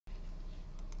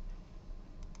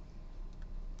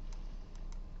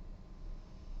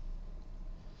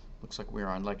looks like we're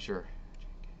on lecture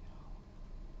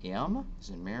M, as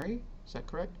in Mary. Is that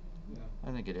correct? Yeah.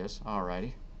 I think it is. All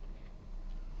righty.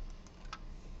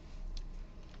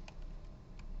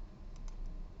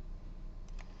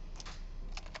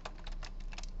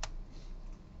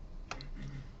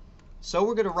 So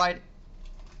we're going to write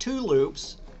two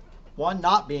loops, one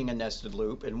not being a nested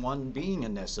loop and one being a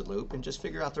nested loop, and just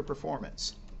figure out their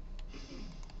performance.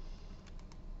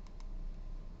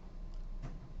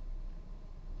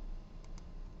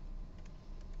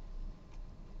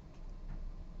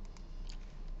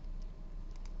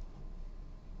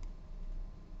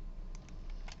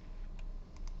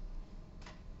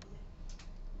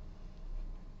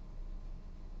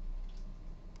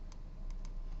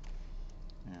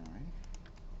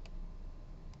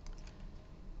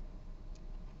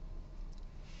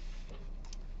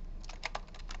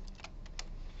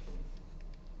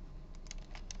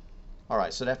 All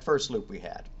right, so that first loop we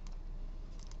had.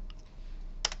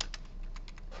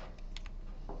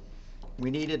 We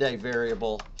needed a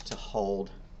variable to hold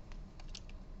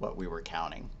what we were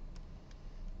counting.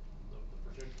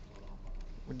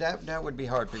 That would be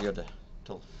hard for you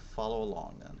to follow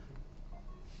along then.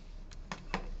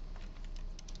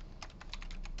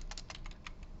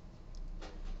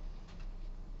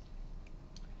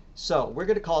 So we're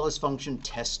going to call this function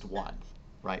test1,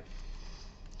 right?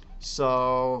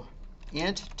 So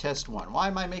int test1. Why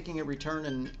am I making it return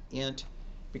an int?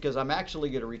 Because I'm actually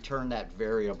going to return that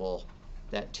variable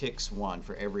that ticks 1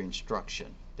 for every instruction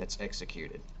that's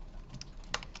executed.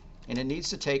 And it needs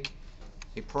to take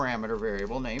a parameter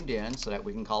variable named n so that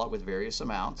we can call it with various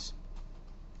amounts.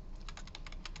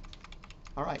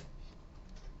 All right.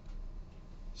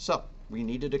 So we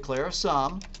need to declare a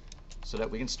sum so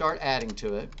that we can start adding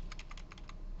to it.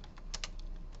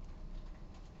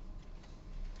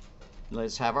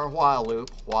 Let's have our while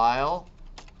loop. While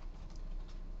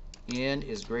n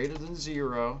is greater than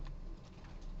 0.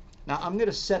 Now I'm going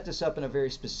to set this up in a very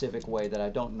specific way that I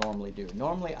don't normally do.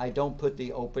 Normally I don't put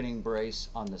the opening brace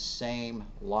on the same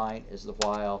line as the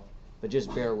while, but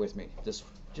just bear with me. Just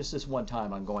this one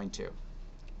time I'm going to.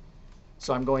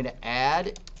 So I'm going to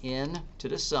add n to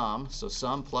the sum, so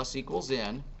sum plus equals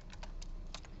n,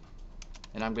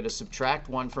 and I'm going to subtract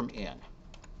 1 from n.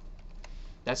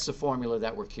 That's the formula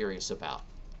that we're curious about.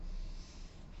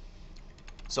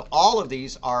 So all of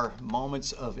these are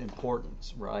moments of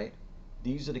importance, right?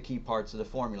 These are the key parts of the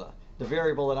formula. The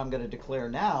variable that I'm going to declare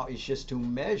now is just to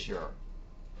measure.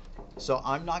 So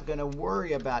I'm not going to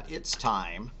worry about its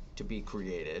time to be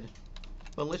created,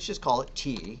 but let's just call it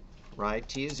t, right?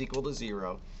 T is equal to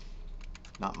 0,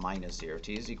 not minus 0.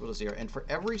 T is equal to 0. And for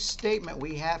every statement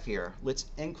we have here, let's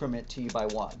increment t by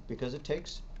 1, because it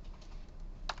takes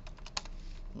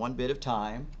 1 bit of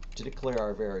time to declare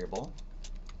our variable.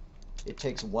 It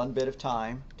takes 1 bit of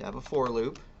time to have a for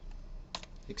loop.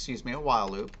 Excuse me, a while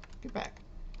loop. Get back.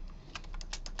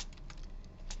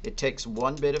 It takes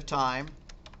 1 bit of time.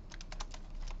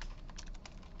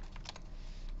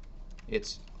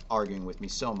 It's arguing with me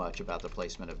so much about the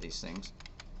placement of these things.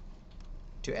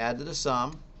 To add to the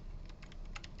sum.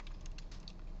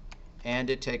 And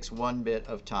it takes 1 bit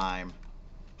of time.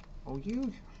 Oh,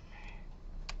 you.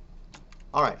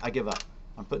 All right, I give up.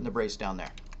 I'm putting the brace down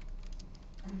there.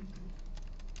 And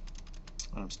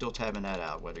I'm still tabbing that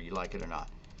out, whether you like it or not.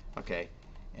 Okay,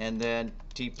 and then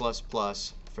t++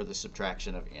 for the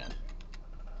subtraction of n.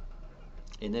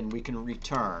 And then we can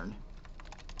return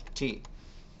t,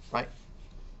 right?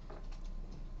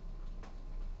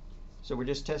 So we're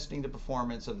just testing the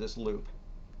performance of this loop.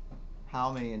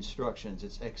 How many instructions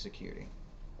it's executing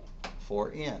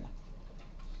for n.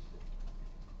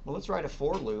 Well, let's write a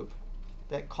for loop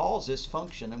that calls this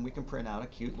function, and we can print out a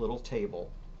cute little table.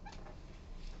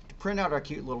 To print out our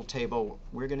cute little table,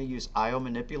 we're going to use IO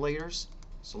manipulators.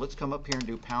 So let's come up here and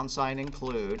do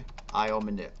 #include IO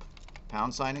manip.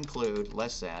 #include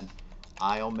less than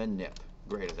IO manip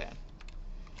greater than.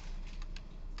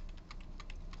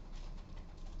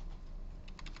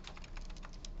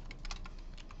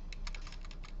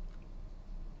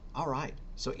 All right,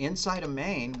 so inside a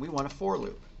main, we want a for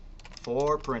loop.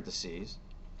 For parentheses,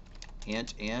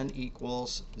 int n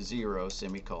equals 0,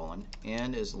 semicolon,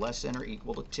 n is less than or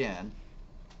equal to 10.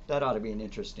 That ought to be an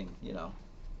interesting,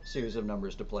 series of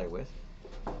numbers to play with.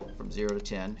 From 0 to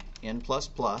 10, n++,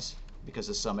 because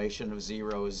the summation of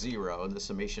 0 is 0, and the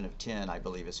summation of 10, I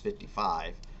believe, is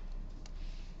 55.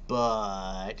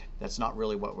 But that's not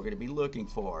really what we're going to be looking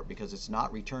for, because it's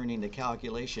not returning the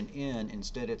calculation n.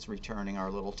 Instead, it's returning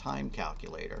our little time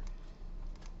calculator.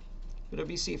 But let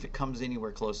me see if it comes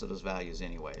anywhere close to those values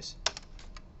anyways.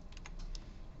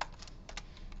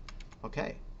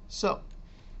 Okay, so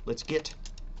let's get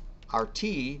our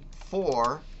t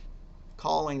for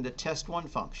calling the test1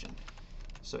 function.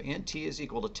 So int t is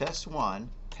equal to test1,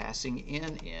 passing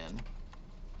in.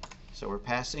 So we're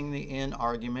passing the in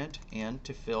argument in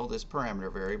to fill this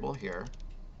parameter variable here.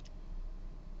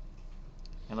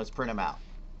 And let's print them out.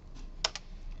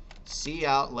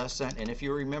 Cout less than, and if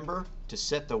you remember, to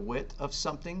set the width of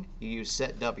something, you use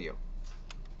set w.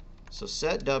 So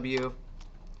set w,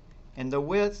 and the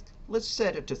width, let's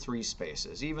set it to 3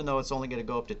 spaces. Even though it's only going to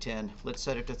go up to 10, let's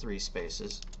set it to 3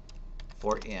 spaces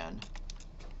for n.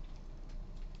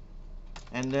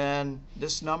 And then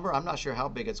this number, I'm not sure how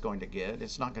big it's going to get.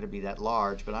 It's not going to be that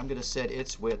large, but I'm going to set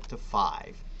its width to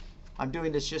 5. I'm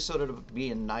doing this just so that it'll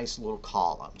be in nice little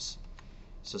columns.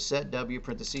 So set w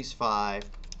parentheses 5,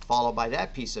 followed by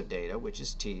that piece of data, which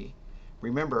is t.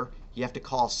 Remember, you have to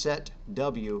call set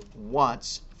w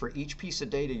once for each piece of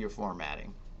data you're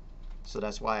formatting. So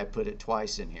that's why I put it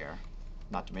twice in here,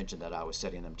 not to mention that I was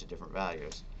setting them to different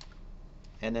values.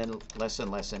 And then less than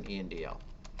ENDL.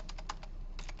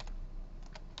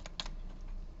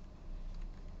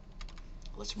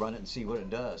 Let's run it and see what it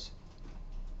does.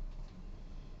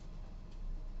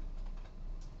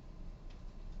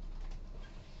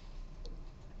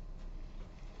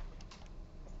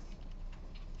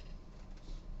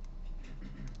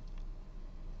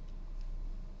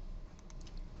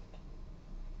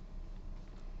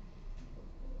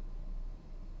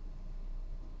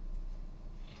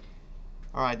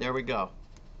 All right, there we go.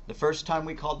 The first time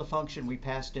we called the function, we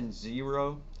passed in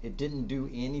 0. It didn't do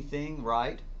anything,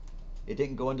 right? It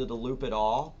didn't go into the loop at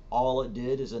all. All it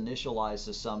did is initialize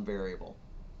the sum variable.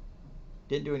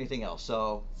 Didn't do anything else,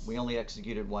 so we only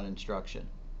executed one instruction.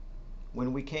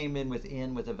 When we came in with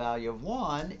n with a value of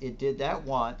 1, it did that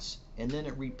once, and then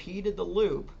it repeated the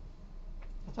loop.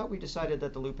 I thought we decided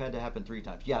that the loop had to happen 3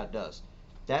 times. Yeah, it does.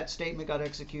 That statement got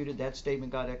executed, that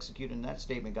statement got executed, and that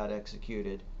statement got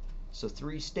executed. So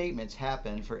 3 statements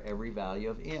happen for every value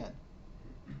of n.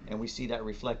 And we see that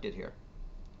reflected here.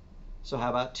 So how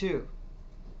about 2?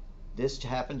 This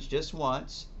happens just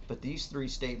once, but these 3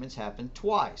 statements happen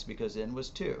twice because n was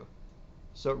 2.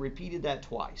 So it repeated that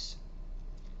twice.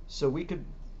 So we could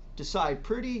decide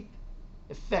pretty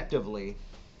effectively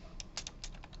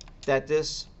that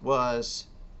this was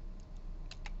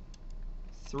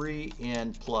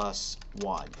 3n plus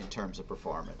 1 in terms of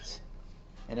performance.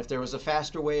 And if there was a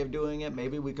faster way of doing it,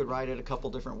 maybe we could write it a couple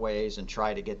different ways and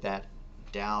try to get that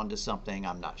down to something.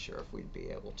 I'm not sure if we'd be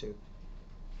able to.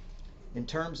 In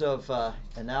terms of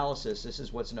analysis, this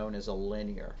is what's known as a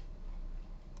linear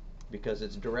because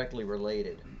it's directly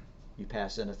related. You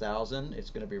pass in 1,000, it's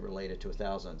going to be related to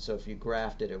 1,000. So if you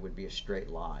graphed it, it would be a straight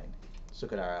line. Let's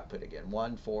look at our output again.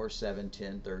 1, 4, 7,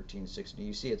 10, 13, 16.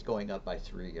 You see it's going up by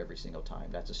 3 every single time.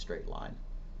 That's a straight line.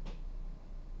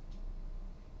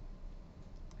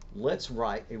 Let's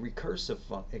write a recursive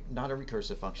function, not a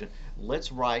recursive function.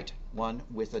 Let's write one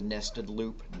with a nested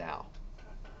loop now.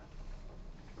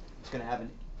 It's going to have an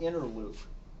inner loop.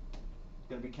 It's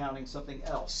going to be counting something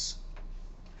else.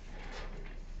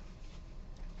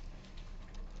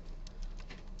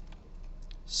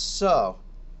 So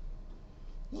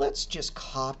let's just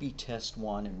copy test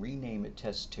 1 and rename it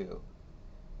test 2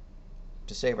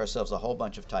 to save ourselves a whole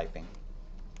bunch of typing.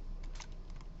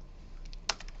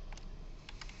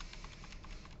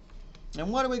 And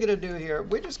what are we going to do here?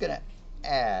 We're just going to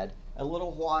add a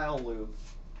little while loop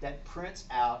that prints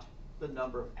out the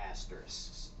number of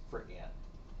asterisks for n.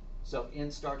 So if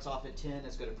n starts off at 10,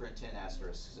 it's going to print 10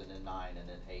 asterisks, and then 9, and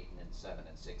then 8, and then 7,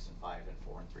 and 6, and 5, and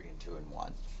 4, and 3, and 2, and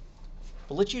 1.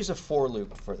 But let's use a for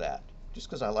loop for that, just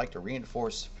because I like to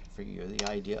reinforce for you the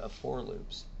idea of for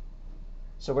loops.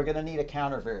 So we're going to need a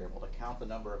counter variable to count the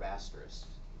number of asterisks.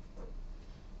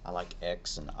 I like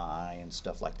x and I and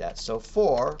stuff like that. So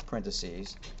for,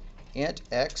 parentheses, int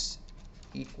x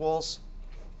equals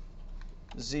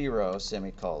 0,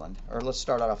 semicolon. Or let's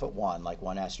start off at 1, like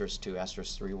 1 asterisk 2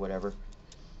 asterisk 3, whatever.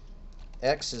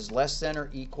 X is less than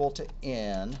or equal to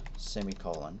n,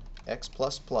 semicolon, x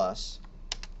plus plus.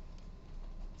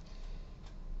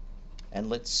 And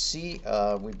let's see,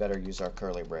 we better use our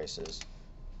curly braces.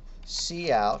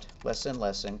 Cout, less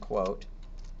than, quote,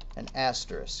 an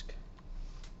asterisk,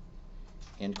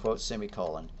 end quote,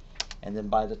 semicolon. And then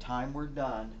by the time we're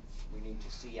done, we need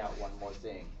to cout one more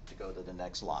thing to go to the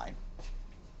next line.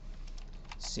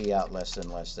 Cout less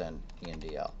than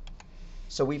ENDL.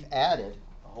 So we've added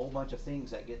a whole bunch of things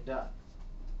that get done.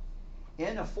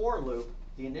 In a for loop,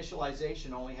 the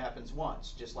initialization only happens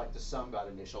once, just like the sum got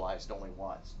initialized only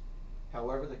once.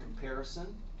 However, the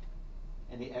comparison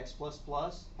and the x plus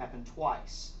plus happen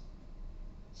twice.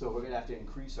 So we're going to have to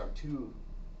increase our t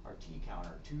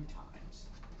counter 2 times.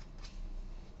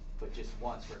 but just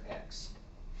once for x.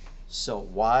 So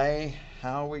why,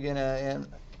 how are we going to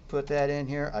put that in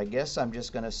here? I guess I'm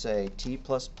just going to say t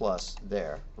plus plus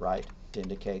there, right, to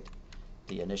indicate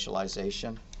the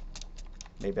initialization.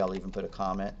 Maybe I'll even put a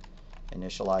comment,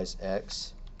 initialize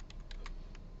x.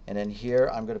 And then here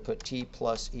I'm going to put t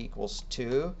plus equals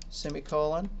 2,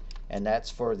 semicolon, and that's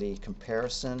for the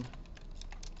comparison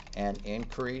and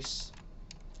increase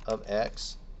of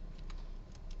x.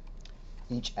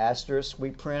 Each asterisk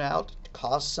we print out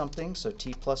costs something, so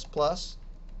t plus plus.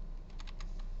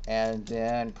 And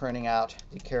then printing out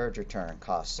the carriage return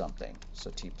costs something,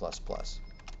 so t plus plus.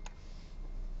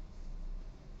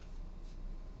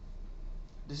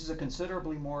 This is a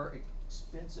considerably more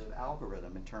expensive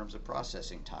algorithm in terms of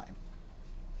processing time.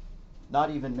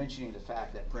 Not even mentioning the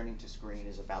fact that printing to screen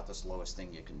is about the slowest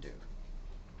thing you can do.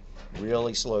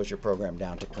 Really slows your program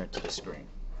down to print to the screen.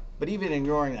 But even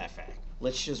ignoring that fact,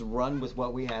 let's just run with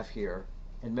what we have here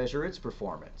and measure its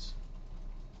performance.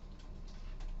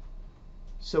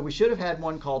 So we should have had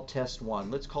one called test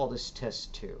 1. Let's call this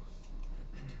test 2.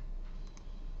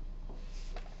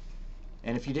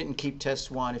 And if you didn't keep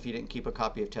test 1, if you didn't keep a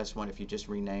copy of test 1, if you just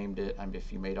renamed it, I mean,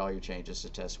 if you made all your changes to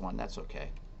test 1, that's okay.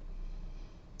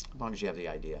 As long as you have the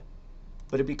idea.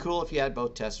 But it'd be cool if you had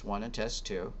both test 1 and test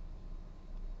 2.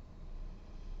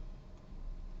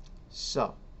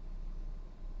 So,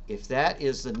 if that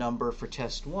is the number for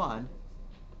test 1,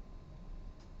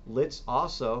 let's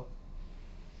also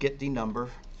get the number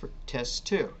for test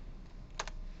 2.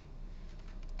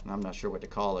 And I'm not sure what to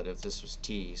call it if this was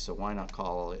t, so why not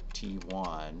call it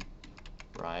t1,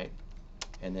 right?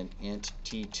 And then int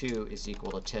t2 is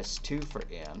equal to test 2 for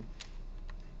n.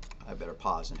 I better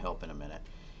pause and help in a minute.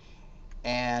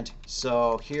 And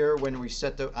so here when we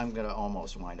set the, I'm going to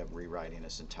almost wind up rewriting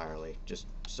this entirely just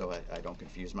so I don't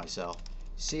confuse myself.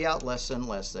 Cout less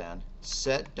than,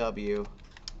 set w,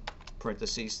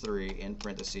 parentheses 3, in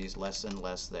parentheses, less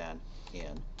than,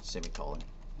 in, semicolon.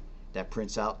 That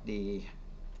prints out the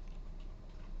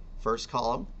first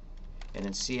column, and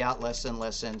then cout less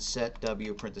than, set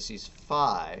w, parentheses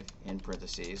 5, in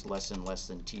parentheses, less than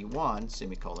t1,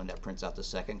 semicolon. That prints out the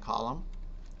second column.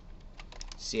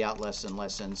 Cout less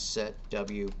than, set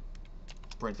w,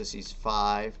 parentheses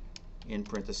 5, in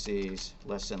parentheses,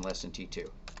 less than t2.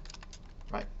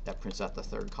 Right? That prints out the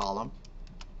third column.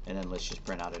 And then let's just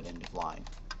print out an end of line.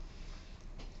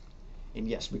 And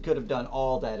yes, we could have done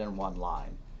all that in one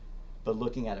line, but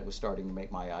looking at it was starting to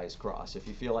make my eyes cross. If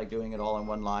you feel like doing it all in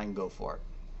one line, go for it.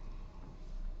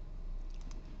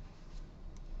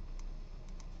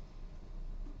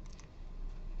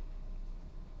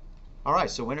 All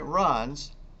right, so when it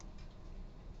runs,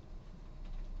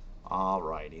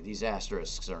 alrighty, these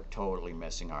asterisks are totally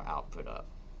messing our output up.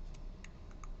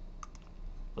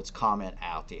 Let's comment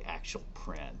out the actual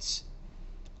prints.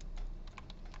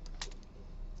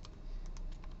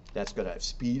 That's going to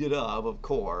speed it up, of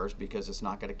course, because it's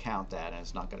not going to count that, and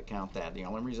it's not going to count that. The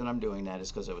only reason I'm doing that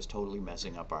is because it was totally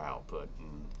messing up our output.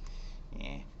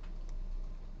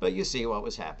 But you see what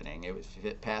was happening. If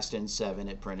it passed in 7,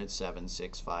 it printed 7,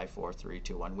 6, 5, 4, 3,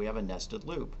 2, 1. We have a nested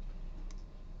loop.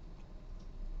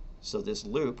 So this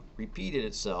loop repeated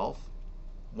itself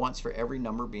once for every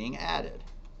number being added.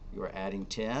 You are adding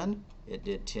 10, it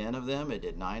did 10 of them, it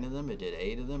did 9 of them, it did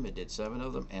 8 of them, it did 7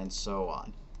 of them, and so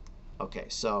on. Okay,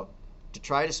 so to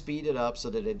try to speed it up so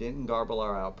that it didn't garble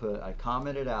our output, I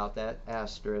commented out that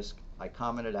asterisk, I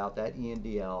commented out that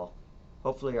ENDL.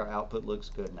 Hopefully our output looks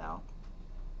good now.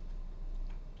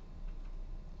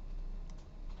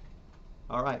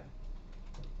 All right,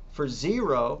 for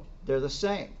 0, they're the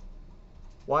same.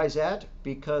 Why is that?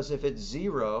 Because if it's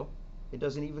 0, it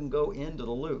doesn't even go into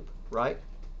the loop, right?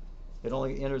 It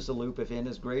only enters the loop if n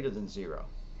is greater than 0.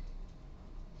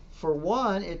 For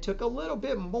 1, it took a little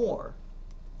bit more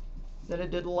than it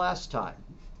did the last time.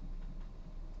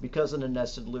 Because in the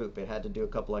nested loop, it had to do a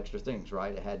couple extra things,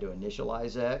 right? It had to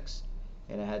initialize x,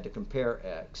 and it had to compare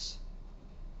x.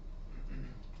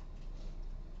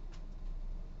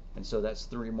 And so that's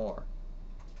 3 more.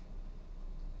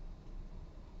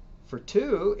 For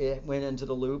 2, it went into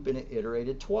the loop and it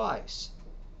iterated twice.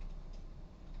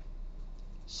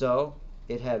 So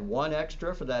it had 1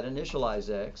 extra for that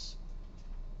initialize x,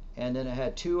 and then it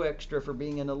had 2 extra for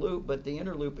being in the loop, but the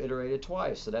inner loop iterated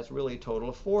twice, so that's really a total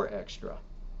of 4 extra.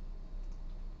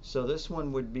 So this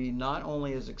one would be not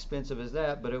only as expensive as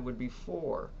that, but it would be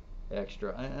 4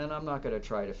 extra. And I'm not going to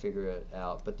try to figure it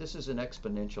out, but this is an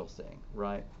exponential thing,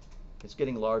 right? It's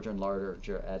getting larger and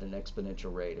larger at an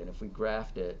exponential rate, and if we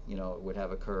graphed it, you know, it would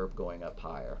have a curve going up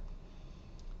higher.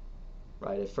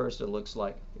 Right, at first it looks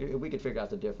like we could figure out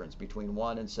the difference between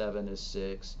 1 and 7 is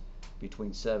 6,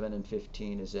 between 7 and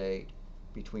 15 is 8,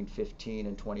 between 15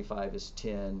 and 25 is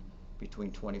 10,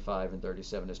 between 25 and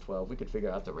 37 is 12. We could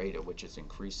figure out the rate at which it's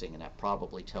increasing, and that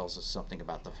probably tells us something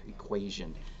about the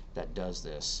equation that does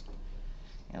this.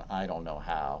 And I don't know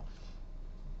how.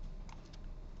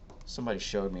 Somebody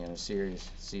showed me in a series,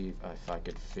 see if I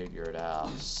could figure it out.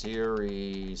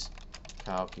 Series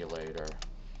calculator,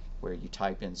 where you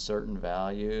type in certain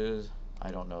values.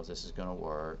 I don't know if this is going to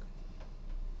work.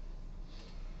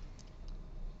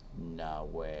 No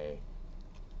way.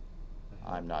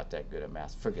 I'm not that good at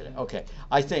math. Forget it. Okay.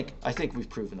 I think we've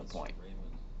proven the point.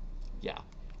 Yeah.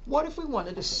 What if we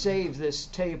wanted to save this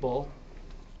table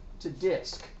to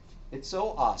disk? It's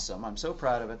so awesome. I'm so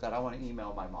proud of it that I want to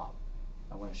email my mom.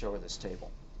 I want to show her this table.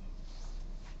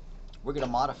 We're going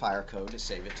to modify our code to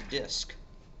save it to disk.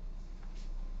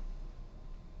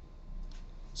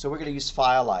 So we're going to use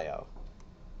file IO.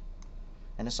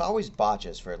 And this always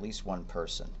botches for at least one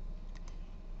person.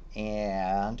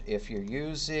 And if you're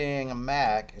using a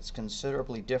Mac, it's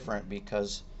considerably different,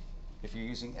 because if you're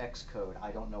using Xcode,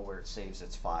 I don't know where it saves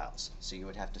its files. So you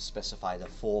would have to specify the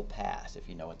full path, if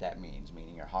you know what that means,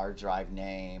 meaning your hard drive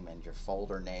name and your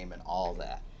folder name and all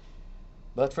that.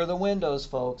 But for the Windows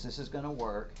folks, this is going to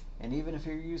work. And even if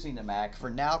you're using the Mac, for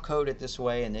now code it this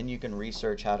way, and then you can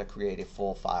research how to create a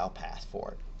full file path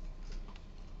for it.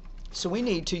 So we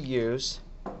need to use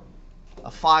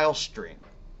a file stream.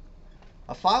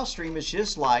 A file stream is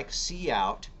just like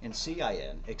COUT and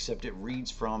CIN, except it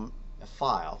reads from a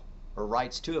file, or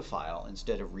writes to a file,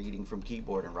 instead of reading from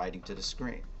keyboard and writing to the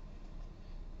screen.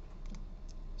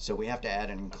 So we have to add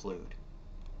an include.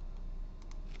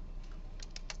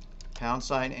 #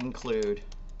 include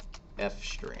F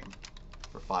stream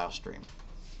for file stream.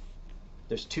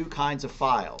 There's two kinds of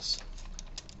files.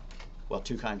 Well,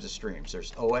 two kinds of streams.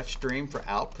 There's OF stream for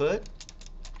output,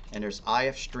 and there's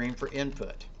IF stream for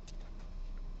input.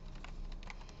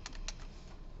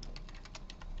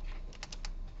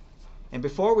 And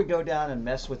before we go down and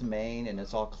mess with main and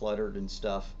it's all cluttered and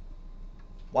stuff,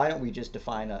 why don't we just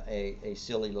define a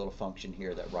silly little function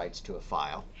here that writes to a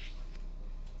file?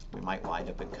 We might wind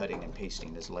up in cutting and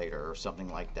pasting this later or something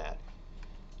like that.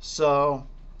 So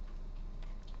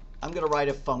I'm going to write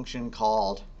a function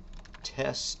called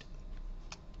test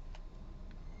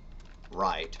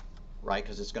write, right?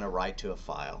 Because it's going to write to a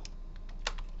file.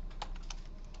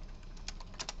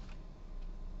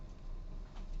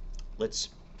 Let's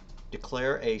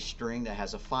declare a string that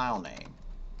has a file name.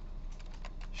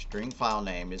 String file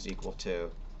name is equal to,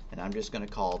 and I'm just going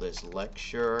to call this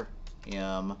lecture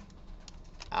m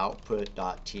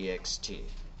output.txt.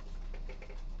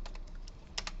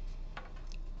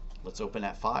 Let's open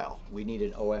that file. We need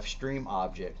an OF stream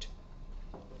object.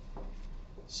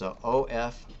 So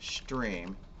OF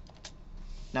stream.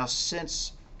 Now,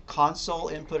 since console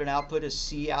input and output is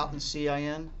COUT and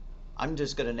CIN, I'm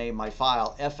just going to name my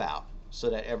file fout, so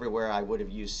that everywhere I would have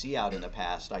used COUT in the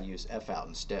past, I use fout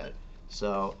instead.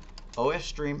 So OF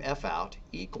stream fout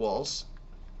equals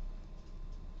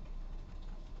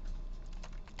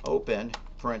open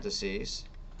parentheses,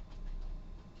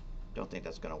 don't think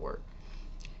that's going to work,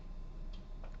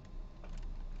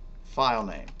 file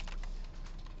name.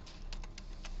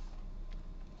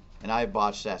 And I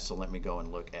botched that, so let me go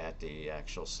and look at the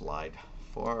actual slide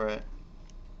for it.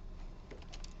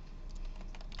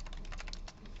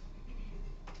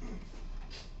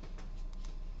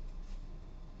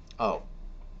 Oh,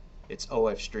 it's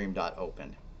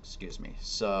ofstream.open, excuse me.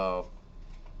 So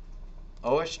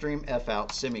ofstream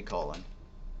fout semicolon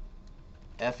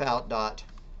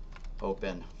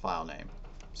fout.open file name.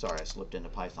 Sorry, I slipped into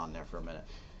Python there for a minute.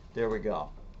 There we go.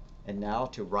 And now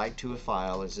to write to a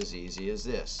file is as easy as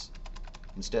this.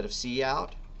 Instead of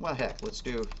cout, well, heck, let's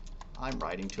do I'm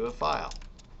writing to a file.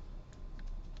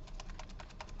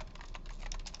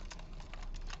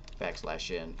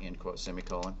 \n, end quote,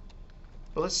 semicolon.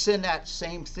 But let's send that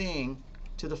same thing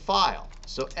to the file.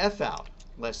 So fout,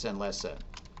 ~n.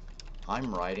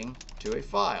 I'm writing to a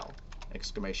file,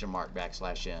 exclamation mark,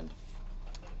 \n.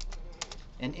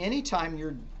 And anytime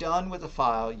you're done with a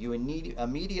file, you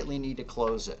immediately need to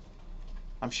close it.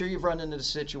 I'm sure you've run into the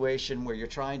situation where you're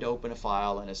trying to open a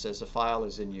file and it says the file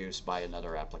is in use by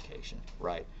another application,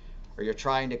 right? Or you're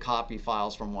trying to copy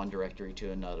files from one directory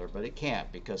to another, but it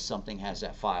can't because something has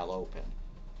that file open.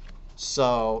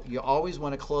 So you always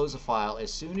want to close a file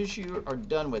as soon as you are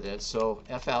done with it, so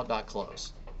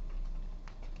fout.close.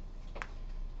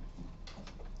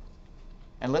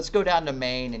 And let's go down to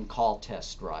main and call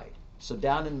test write. So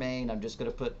down in main, I'm just going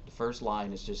to put the first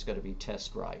line is just going to be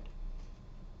test write.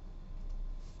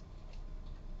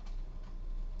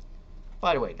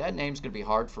 By the way, that name's going to be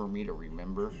hard for me to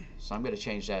remember, so I'm going to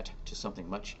change that to something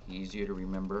much easier to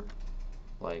remember,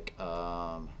 like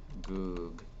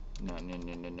Goog. No.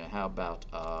 How about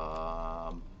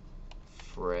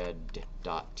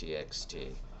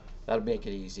Fred.txt? That'll make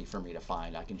it easy for me to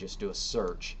find. I can just do a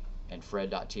search, and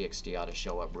Fred.txt ought to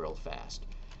show up real fast.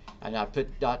 And I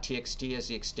put .txt as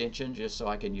the extension just so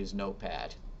I can use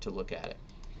Notepad to look at it.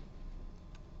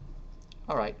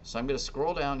 All right, so I'm going to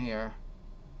scroll down here,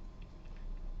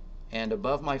 and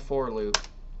above my for loop,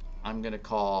 I'm going to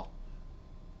call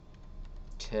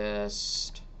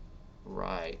test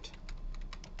write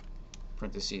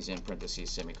parentheses in parentheses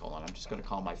semicolon. I'm just going to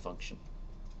call my function,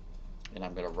 and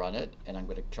I'm going to run it, and I'm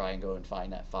going to try and go and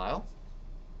find that file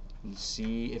and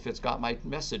see if it's got my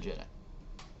message in it.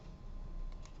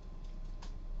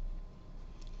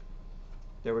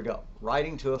 There we go,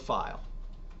 writing to a file.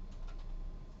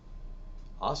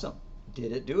 Awesome.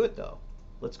 Did it do it though?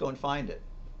 Let's go and find it.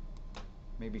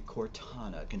 Maybe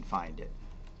Cortana can find it.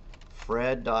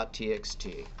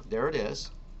 Fred.txt. There it is.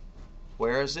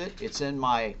 Where is it? It's in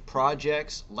my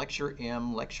projects lecture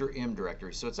M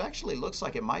directory. So it actually looks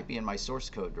like it might be in my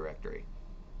source code directory.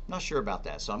 Not sure about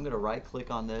that. So I'm going to right click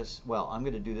on this. Well, I'm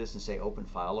going to do this and say open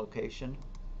file location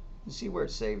and see where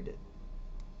it saved it.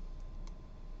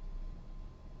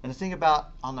 And the thing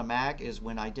about on the Mac is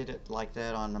when I did it like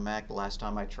that on the Mac the last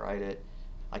time I tried it,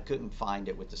 I couldn't find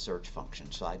it with the search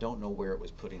function. So I don't know where it was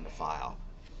putting the file.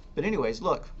 But anyways,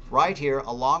 look, right here,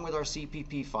 along with our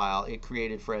CPP file, it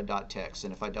created Fred.txt.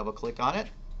 And if I double click on it,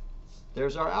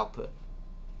 there's our output.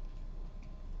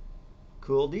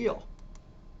 Cool deal.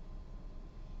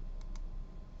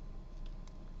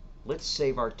 Let's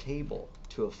save our table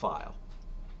to a file.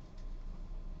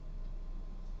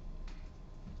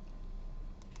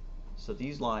 So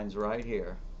these lines right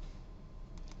here,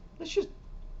 let's just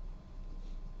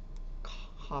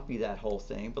copy that whole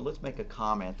thing, but let's make a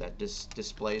comment that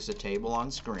displays the table on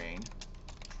screen,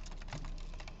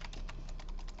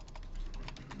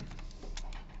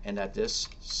 and that this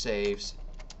saves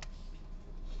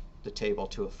the table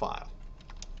to a file.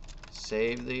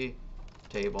 Save the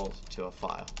table to a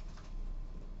file.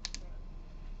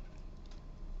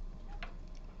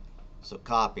 So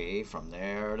copy from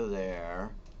there to there.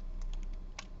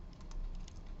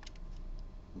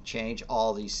 Change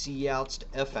all these C outs to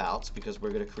F outs because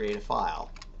we're going to create a file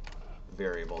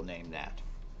variable, name that.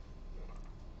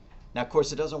 Now, of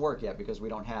course, it doesn't work yet because we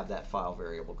don't have that file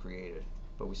variable created,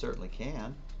 but we certainly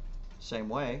can. Same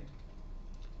way.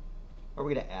 Are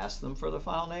we going to ask them for the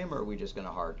file name, or are we just going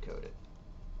to hard code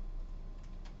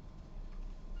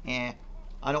it?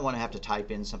 I don't want to have to type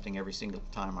in something every single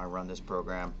time I run this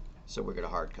program, so we're going to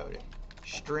hard code it.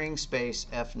 String space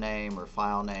F name or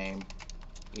file name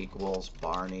equals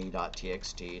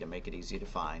barney.txt to make it easy to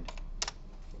find.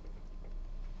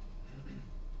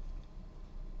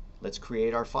 Let's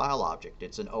create our file object.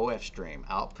 It's an OF stream,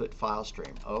 output file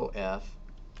stream. OF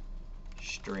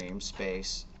stream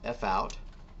space F out.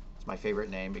 It's my favorite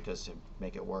name because to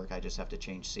make it work, I just have to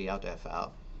change C out to F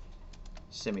out.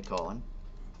 Semicolon.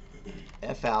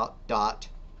 F out dot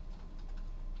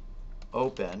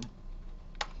open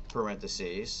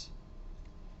parentheses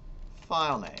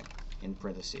file name in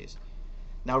parentheses.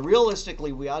 Now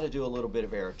realistically, we ought to do a little bit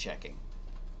of error checking,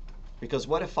 because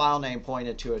what if file name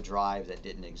pointed to a drive that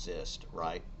didn't exist,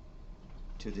 right?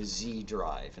 To the Z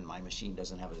drive, and my machine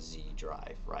doesn't have a Z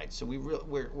drive, right? So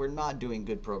we're not doing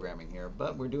good programming here,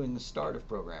 but we're doing the start of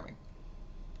programming.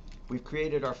 We've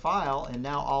created our file, and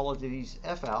now all of these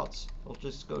F outs will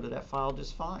just go to that file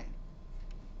just fine.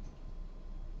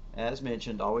 As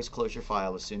mentioned, always close your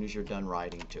file as soon as you're done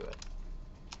writing to it.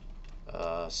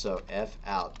 So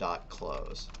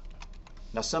fout.close.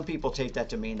 Now some people take that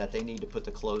to mean that they need to put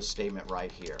the close statement right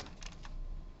here.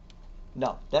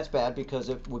 No, that's bad because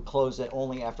it would close it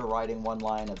only after writing one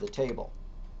line of the table.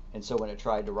 And so when it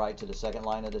tried to write to the second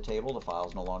line of the table, the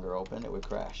file's no longer open, it would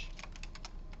crash.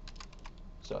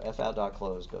 So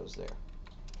fout.close goes there.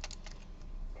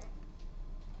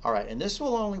 All right, and this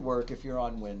will only work if you're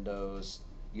on Windows.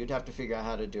 You'd have to figure out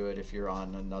how to do it if you're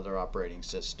on another operating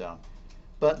system.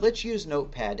 But let's use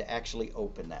Notepad to actually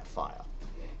open that file.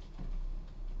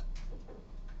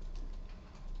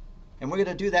 And we're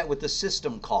going to do that with the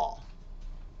system call.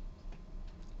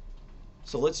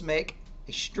 So let's make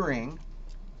a string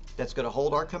that's going to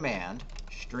hold our command.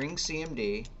 String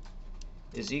cmd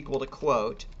is equal to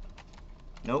quote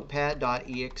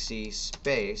notepad.exe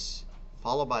space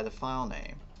followed by the file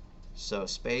name. So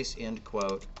space end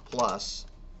quote plus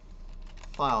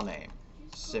file name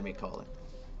semicolon.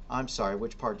 I'm sorry,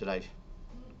 which part did I?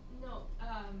 No,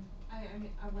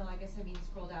 well, I guess I mean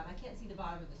scroll down. I can't see the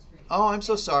bottom of the screen. Oh, I'm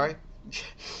so sorry.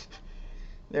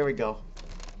 There we go.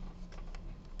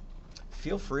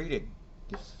 Feel free to,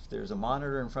 if there's a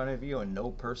monitor in front of you and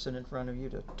no person in front of you,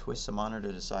 to twist the monitor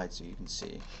to the side so you can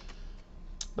see.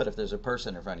 But if there's a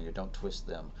person in front of you, don't twist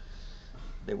them.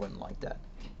 They wouldn't like that.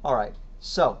 All right,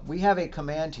 so we have a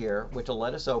command here which will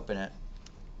let us open it.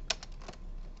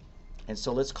 And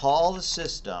so let's call the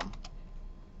system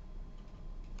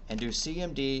and do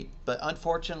CMD, but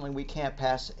unfortunately we can't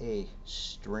pass a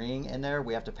string in there.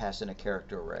 We have to pass in a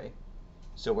character array.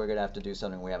 So we're going to have to do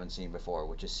something we haven't seen before,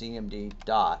 which is CMD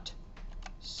dot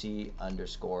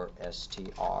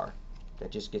C_str.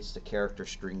 That just gets the character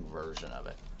string version of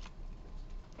it.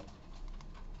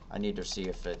 I need to see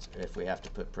if we have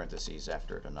to put parentheses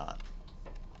after it or not.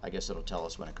 I guess it'll tell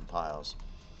us when it compiles.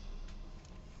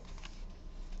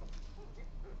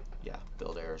 Yeah,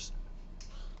 build errors.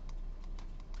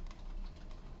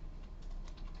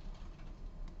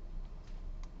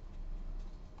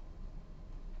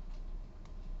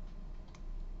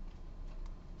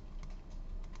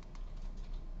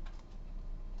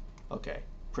 Okay,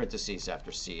 parentheses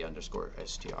after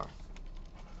C_str.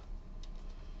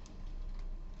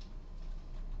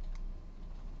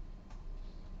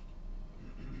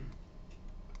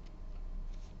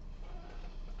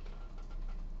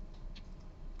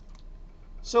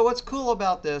 So what's cool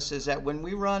about this is that when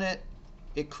we run it,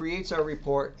 it creates our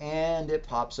report and it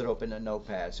pops it open in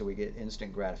Notepad, so we get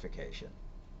instant gratification.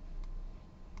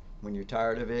 When you're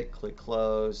tired of it, click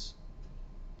close,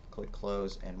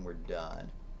 and we're done.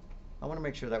 I want to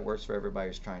make sure that works for everybody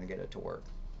who's trying to get it to work.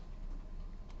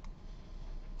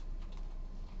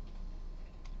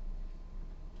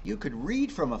 You could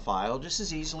read from a file just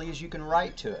as easily as you can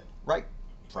write to it, write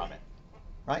from it,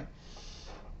 right?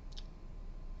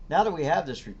 Now that we have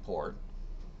this report,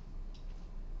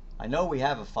 I know we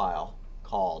have a file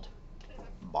called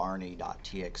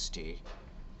barney.txt.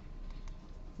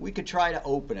 We could try to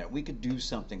open it. We could do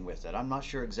something with it. I'm not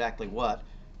sure exactly what,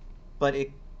 but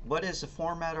what is the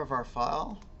format of our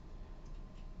file?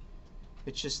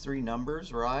 It's just 3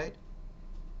 numbers, right?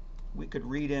 We could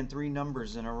read in 3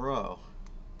 numbers in a row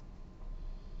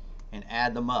and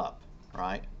add them up,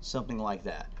 right? Something like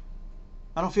that.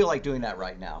 I don't feel like doing that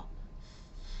right now.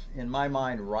 In my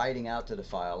mind, writing out to the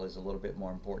file is a little bit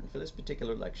more important for this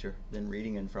particular lecture than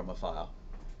reading in from a file.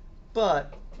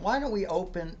 But why don't we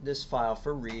open this file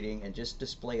for reading and just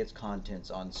display its contents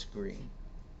on screen?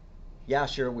 Yeah,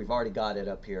 sure, we've already got it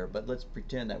up here, but let's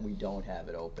pretend that we don't have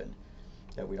it open,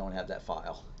 that we don't have that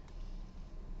file.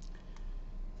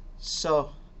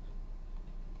 So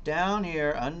down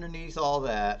here, underneath all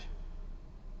that,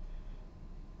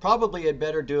 probably I'd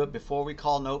better do it before we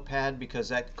call Notepad, because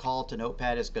that call to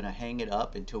Notepad is going to hang it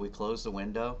up until we close the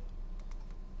window.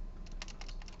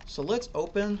 So let's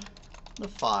open the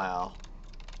file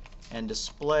and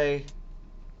display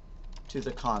to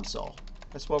the console.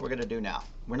 That's what we're going to do now.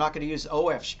 We're not going to use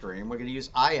OF stream, we're going to use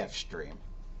IF stream.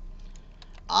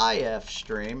 IF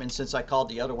stream, and since I called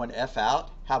the other one F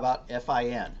out, how about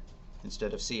FIN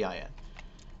instead of CIN?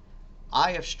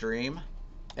 IF stream,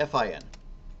 FIN.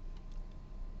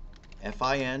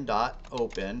 FIN dot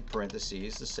open,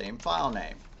 parentheses, the same file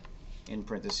name, in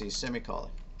parentheses, semicolon.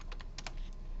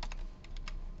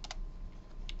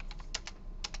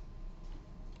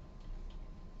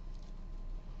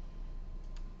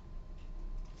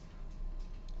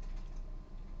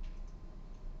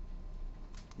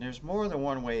 There's more than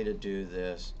one way to do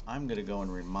this. I'm going to go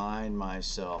and remind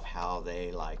myself how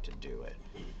they like to do it.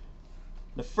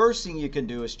 The first thing you can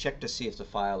do is check to see if the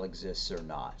file exists or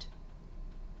not.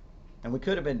 And we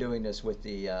could have been doing this with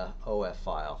the OF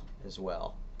file as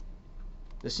well.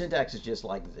 The syntax is just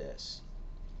like this.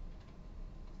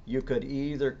 You could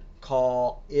either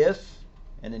call if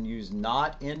and then use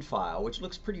not in file, which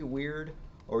looks pretty weird,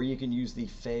 or you can use the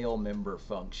fail member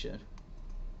function.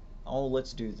 Oh,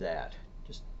 let's do that,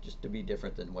 just to be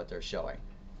different than what they're showing.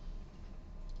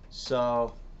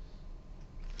 So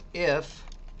if,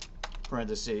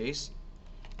 parentheses,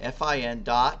 FIN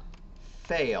dot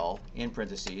fail, in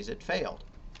parentheses, it failed.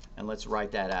 And let's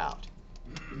write that out.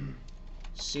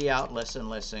 Cout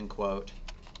listen, quote,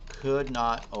 could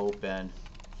not open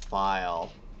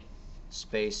file,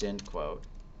 space, end quote,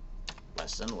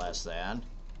 less than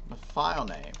the file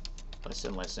name,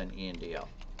 listen, ENDL.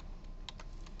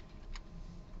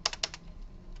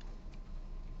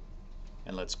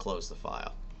 And let's close the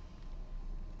file.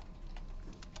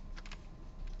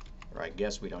 Or I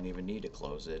guess we don't even need to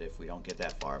close it if we don't get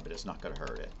that far, but it's not going to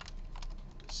hurt it.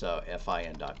 So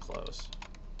fin.close.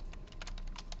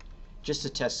 Just to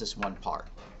test this one part.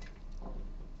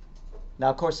 Now,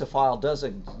 of course, the file does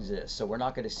exist, so we're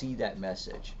not going to see that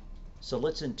message. So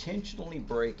let's intentionally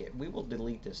break it. We will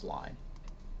delete this line,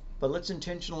 but let's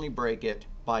intentionally break it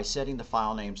by setting the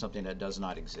file name something that does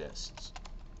not exist.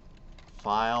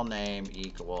 File name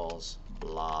equals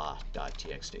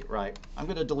blah.txt, right? I'm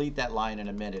going to delete that line in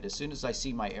a minute. As soon as I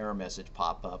see my error message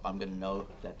pop up, I'm going to know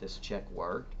that this check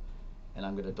worked, and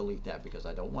I'm going to delete that because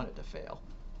I don't want it to fail.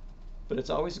 But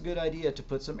it's always a good idea to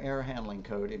put some error handling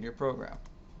code in your program.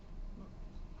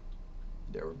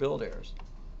 There were build errors.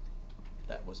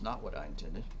 That was not what I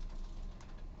intended.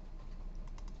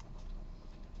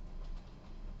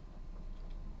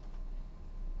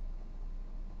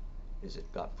 Is it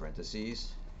got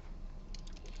parentheses?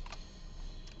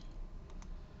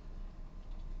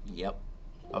 Yep.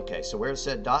 Okay, so where it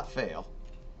said dot fail.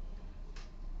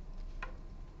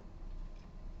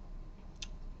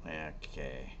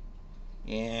 Okay.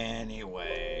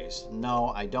 Anyways,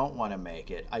 no, I don't want to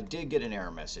make it. I did get an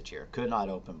error message here. Could not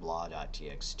open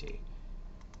blah.txt.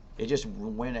 It just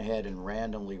went ahead and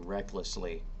randomly,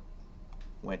 recklessly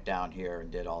went down here and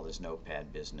did all this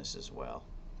notepad business as well.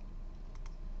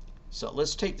 So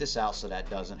let's take this out so that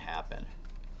doesn't happen.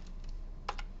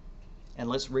 And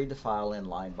let's read the file in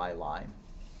line by line.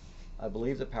 I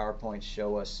believe the PowerPoints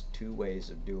show us 2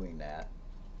 ways of doing that.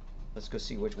 Let's go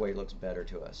see which way looks better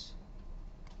to us.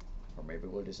 Or maybe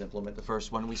we'll just implement the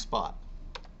first one we spot.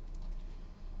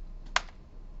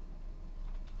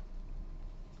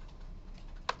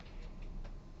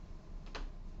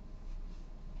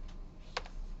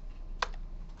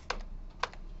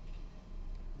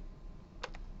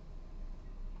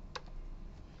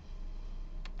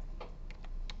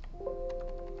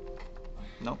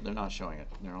 Nope, they're not showing it.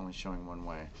 They're only showing one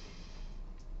way.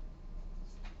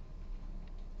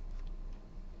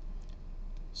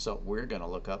 So we're going to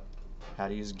look up how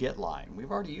to use getLine.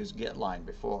 We've already used getLine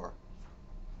before.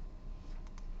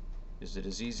 Is it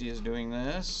as easy as doing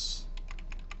this?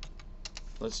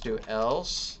 Let's do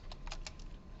else.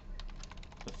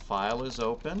 The file is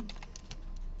open.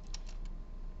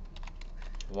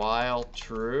 While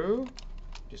true.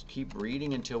 Just keep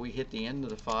reading until we hit the end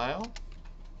of the file.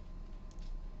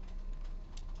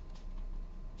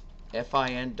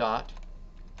 fin dot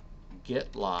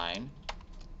getLine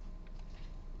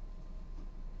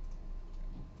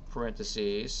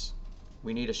parentheses,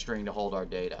 we need a string to hold our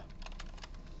data.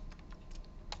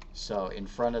 So in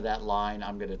front of that line,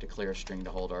 I'm going to declare a string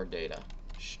to hold our data.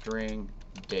 String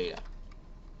data.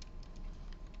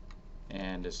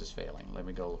 And this is failing. Let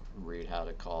me go read how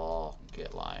to call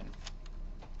getLine.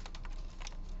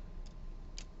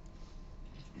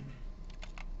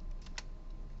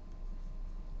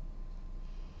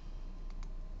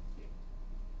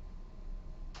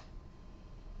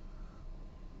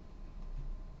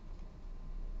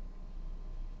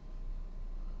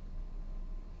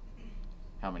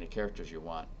 How many characters you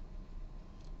want.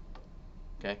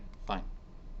 Okay, fine.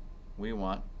 We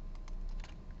want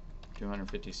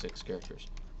 256 characters.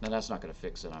 Now that's not going to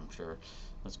fix it, I'm sure.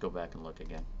 Let's go back and look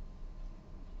again.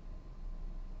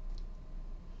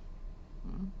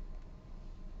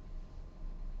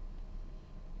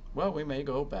 Well, we may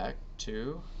go back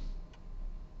to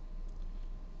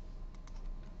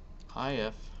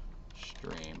if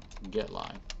stream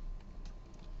getLine.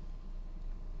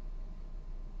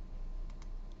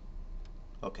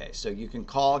 Okay, so you can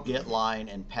call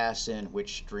getLine and pass in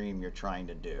which stream you're trying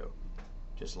to do,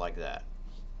 just like that.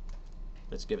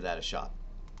 Let's give that a shot.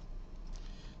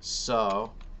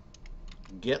 So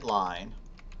getLine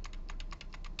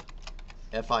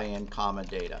fin comma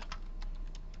data.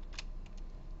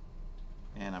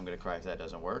 And I'm going to cry if that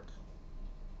doesn't work.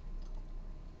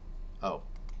 Oh,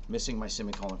 missing my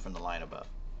semicolon from the line above.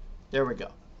 There we go.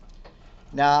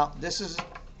 Now this is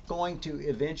going to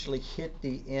eventually hit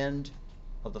the end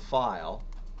of the file.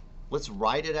 Let's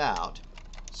write it out.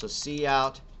 So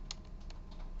cout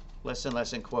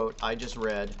lesson quote I just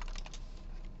read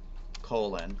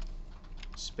colon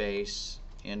space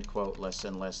end quote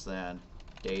lesson less than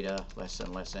data lesson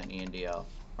endl,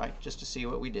 right, just to see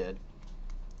what we did.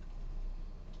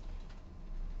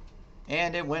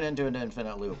 And it went into an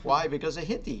infinite loop. Why? Because it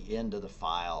hit the end of the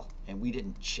file and we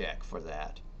didn't check for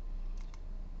that.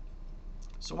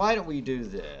 So why don't we do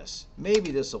this? Maybe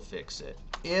this will fix it.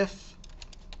 If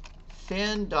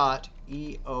fin.eof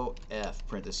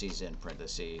parentheses in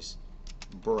parentheses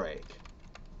break.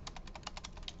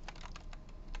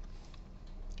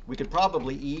 We could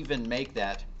probably even make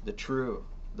that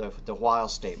the while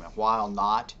statement, while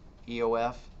not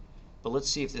EOF. But let's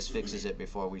see if this fixes it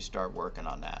before we start working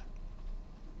on that.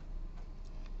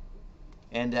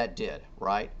 And that did,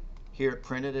 right? Here it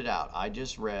printed it out. I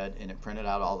just read and it printed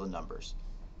out all the numbers.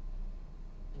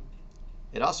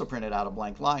 It also printed out a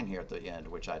blank line here at the end,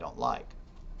 which I don't like.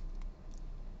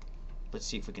 Let's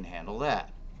see if we can handle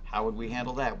that. How would we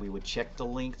handle that? We would check the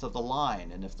length of the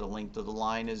line, and if the length of the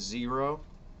line is 0,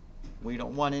 we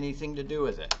don't want anything to do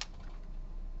with it.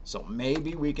 So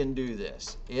maybe we can do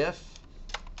this. If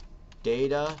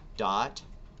data dot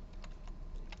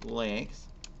length,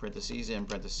 parentheses in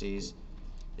parentheses,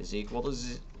 is equal to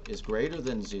is greater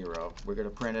than 0, we're going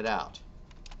to print it out.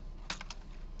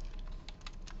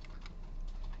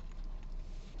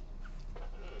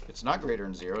 If it's not greater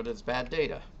than 0, that's bad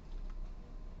data.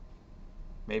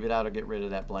 Maybe that'll get rid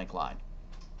of that blank line.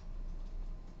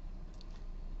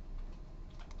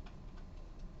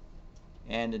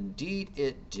 And indeed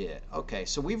it did. Okay,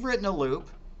 so we've written a loop.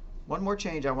 One more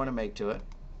change I want to make to it.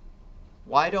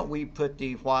 Why don't we put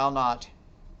the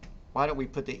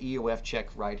EOF check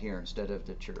right here instead of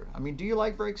the true? I mean, do you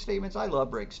like break statements? I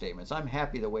love break statements. I'm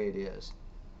happy the way it is.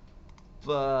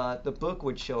 But the book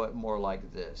would show it more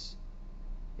like this.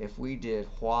 If we did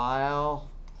while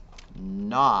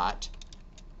not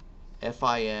fin.eof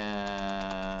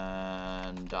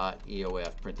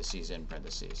parentheses in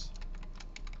parentheses.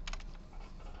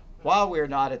 While we're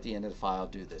not at the end of the file,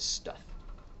 do this stuff.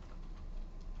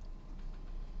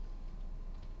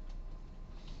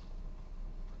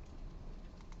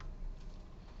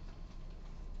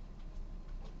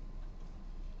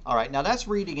 All right, now that's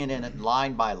reading it in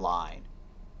line by line.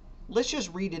 Let's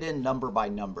just read it in number by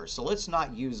number. So let's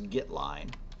not use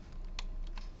getLine.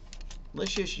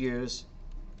 Let's just use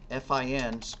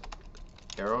fin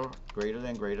arrow greater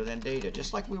than data,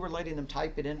 just like we were letting them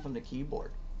type it in from the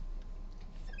keyboard.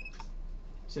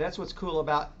 So that's what's cool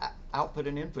about output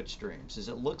and input streams, is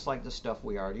it looks like the stuff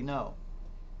we already know.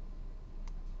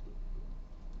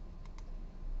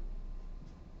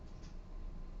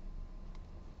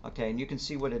 Okay, and you can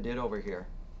see what it did over here.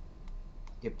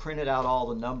 It printed out all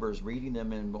the numbers, reading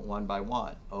them in one by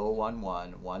one. 011,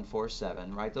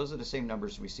 147, right? Those are the same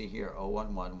numbers we see here,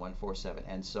 011, 147,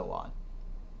 and so on.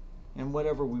 And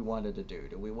whatever we wanted to do.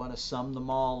 Do we want to sum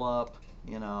them all up?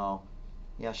 You know,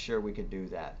 yeah, sure, we could do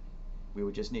that. We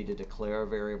would just need to declare a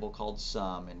variable called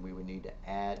sum, and we would need to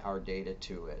add our data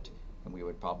to it. And we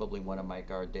would probably want to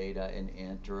make our data an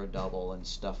int or a double and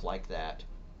stuff like that.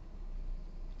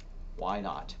 Why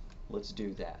not? Let's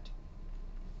do that.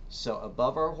 So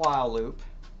above our while loop,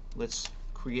 let's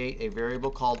create a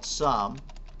variable called sum.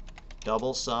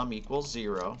 Double sum equals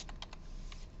 0.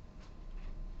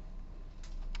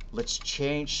 Let's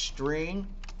change string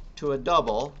to a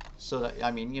double so that,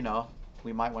 I mean, you know,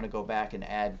 we might want to go back and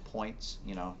add points,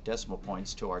 you know, decimal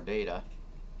points to our data.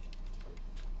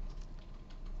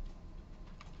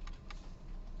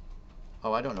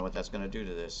 Oh, I don't know what that's going to do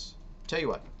to this. Tell you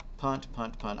what, punt.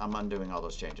 I'm undoing all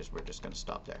those changes. We're just going to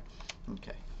stop there.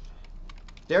 Okay.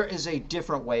 There is a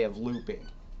different way of looping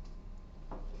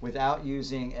without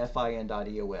using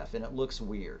fin.eof, and it looks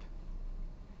weird.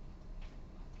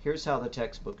 Here's how the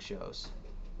textbook shows.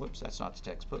 Whoops, that's not the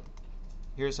textbook.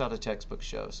 Here's how the textbook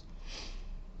shows.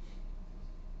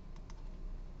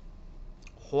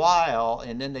 While,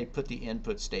 and then they put the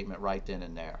input statement right then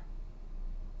and there.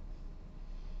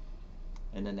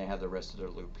 And then they have the rest of their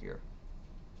loop here.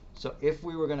 So if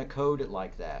we were going to code it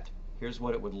like that, here's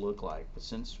what it would look like. But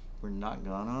since we're not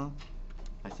gonna,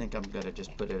 I think I'm going to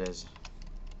just put it as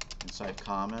inside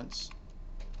comments.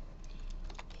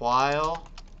 While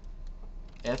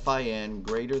fin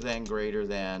greater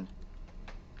than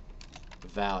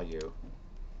value,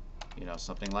 you know,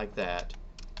 something like that,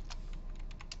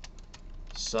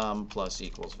 sum plus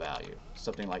equals value,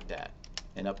 something like that.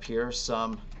 And up here,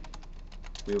 sum,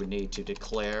 we would need to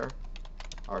declare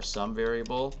our sum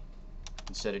variable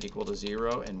and set it equal to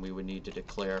 0, and we would need to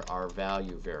declare our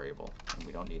value variable, and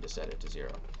we don't need to set it to 0.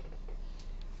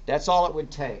 That's all it would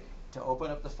take to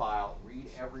open up the file, read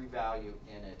every value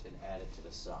in it, and add it to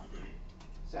the sum.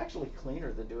 It's actually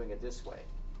cleaner than doing it this way,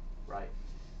 right?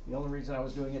 The only reason I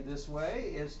was doing it this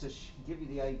way is to give you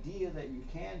the idea that you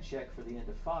can check for the end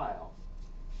of file,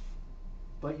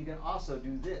 but you can also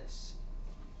do this.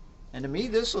 And to me,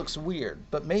 this looks weird,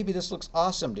 but maybe this looks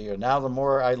awesome to you. Now, the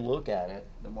more I look at it,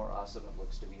 the more awesome it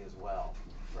looks to me as well,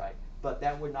 right? But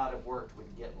that would not have worked with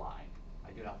getLine,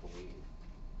 I do not believe.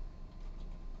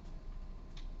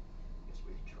 Guess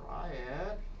we can try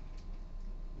it.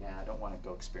 Yeah, I don't want to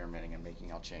go experimenting and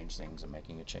making I'll change things and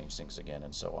making it change things again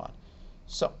and so on.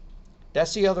 So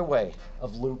that's the other way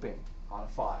of looping on a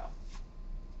file.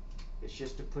 It's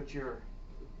just to put your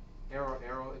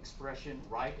arrow expression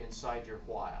right inside your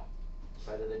while,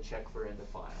 rather than check for end of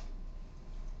file.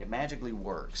 It magically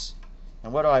works.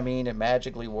 And what do I mean it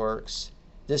magically works?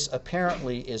 This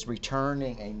apparently is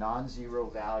returning a non-zero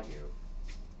value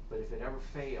But if it ever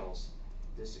fails,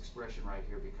 this expression right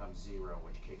here becomes 0,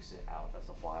 which kicks it out of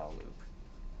the while loop.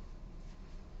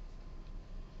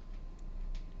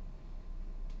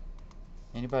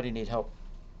 Anybody need help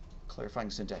clarifying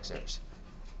syntax errors?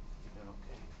 You're doing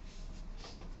okay.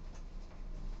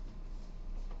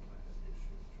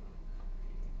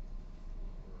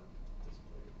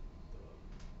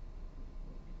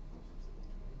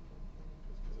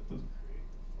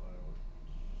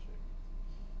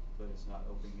 But it's not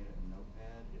opening it in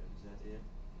Notepad? Yeah. Is that it?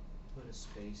 Put a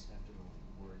space after the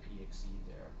word exe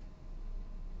there.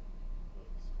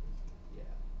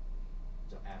 Yeah.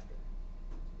 So after.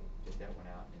 Take that one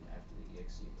out and after the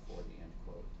exe before the end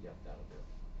quote. Yep, that'll do.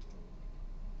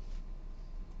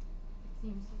 It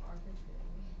seems so arbitrary.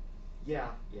 Yeah,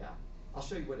 yeah. I'll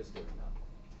show you what it's doing now.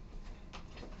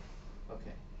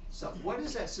 Okay. So what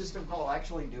is that system call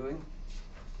actually doing?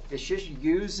 It's just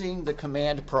using the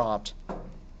command prompt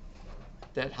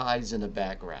that hides in the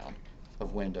background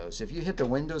of Windows. If you hit the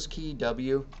Windows key,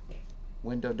 W,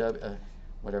 Window W,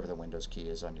 whatever the Windows key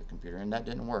is on your computer, and that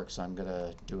didn't work, so I'm going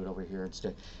to do it over here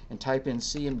instead, and type in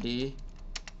CMD,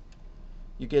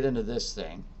 you get into this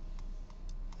thing.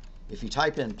 If you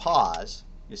type in pause,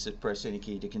 you should press any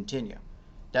key to continue.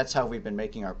 That's how we've been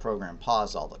making our program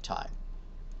pause all the time.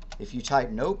 If you type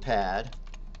notepad.exe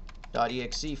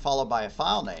followed by a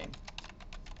file name,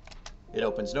 it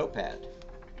opens Notepad.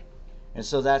 And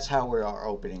so that's how we are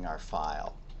opening our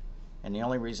file. And the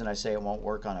only reason I say it won't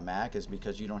work on a Mac is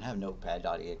because you don't have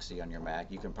notepad.exe on your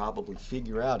Mac. You can probably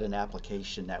figure out an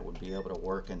application that would be able to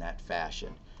work in that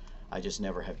fashion. I just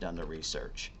never have done the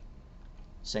research.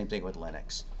 Same thing with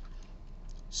Linux.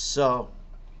 So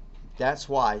that's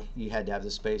why you had to have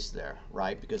the space there,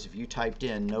 right? Because if you typed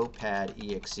in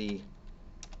notepad.exe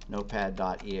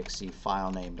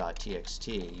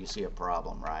filename.txt, you see a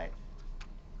problem, right?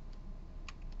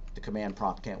 The command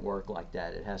prompt can't work like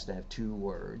that. It has to have 2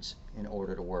 words in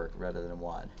order to work rather than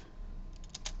 1.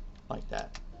 Like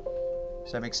that.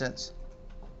 Does that make sense?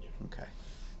 Okay.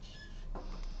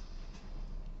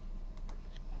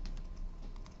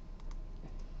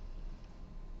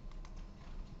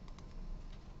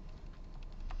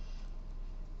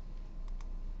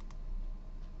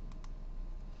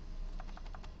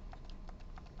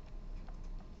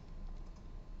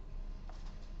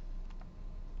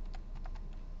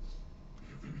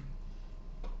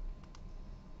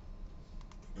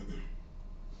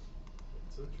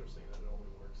 It's interesting that it only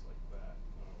works like that.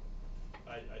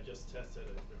 I just tested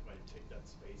it if I take that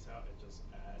space out and just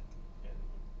add and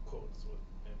quotes with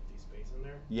empty space in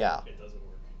there. Yeah. It doesn't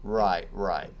work. Right,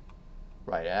 right.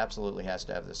 Right, it absolutely has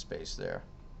to have the space there.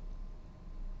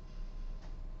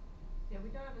 Yeah, we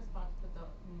don't have a spot to put the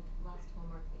last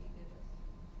homework that you gave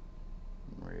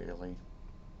us. Really?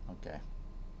 Okay.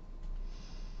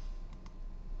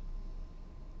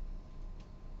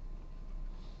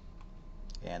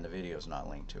 And the video's not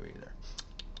linked to either.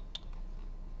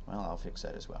 Well, I'll fix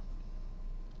that as well.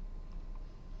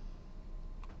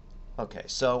 Okay,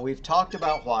 so we've talked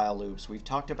about while loops, we've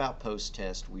talked about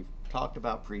post-test, we've talked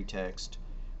about pretext,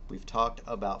 we've talked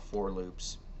about for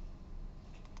loops.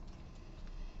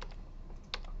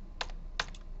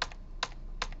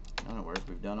 In other words,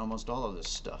 we've done almost all of this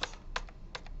stuff.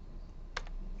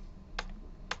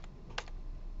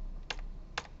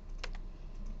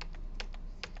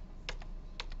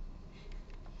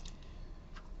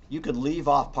 You could leave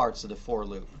off parts of the for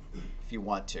loop if you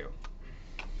want to.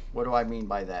 What do I mean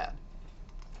by that?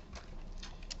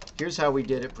 Here's how we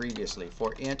did it previously.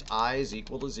 For int I is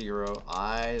equal to 0,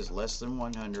 I is less than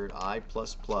 100, I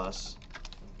plus plus,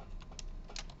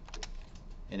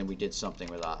 and then we did something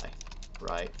with I,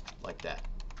 right? Like that.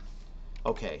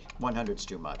 Okay, 100's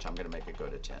too much. I'm going to make it go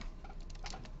to 10.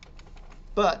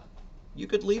 But you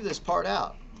could leave this part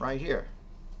out right here,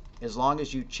 as long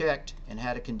as you checked and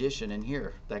had a condition in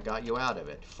here that got you out of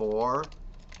it. For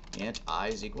int I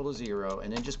is equal to 0,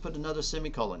 and then just put another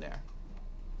semicolon there.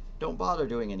 Don't bother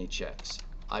doing any checks.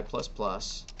 I plus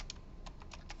plus,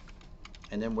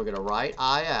 and then we're going to write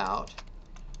I out.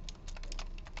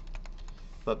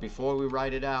 But before we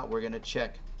write it out, we're going to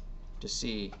check to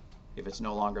see if it's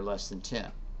no longer less than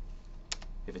 10.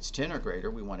 If it's 10 or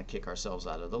greater, we want to kick ourselves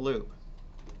out of the loop.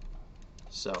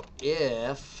 So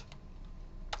if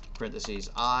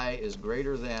parentheses I is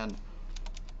greater than,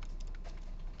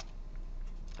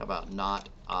 how about not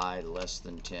I less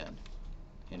than 10,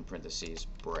 in parentheses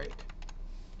break.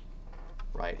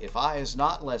 Right? If I is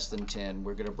not less than 10,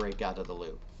 we're going to break out of the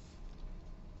loop.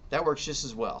 That works just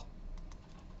as well.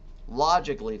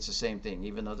 Logically, it's the same thing,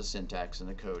 even though the syntax and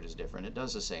the code is different. It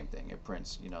does the same thing. It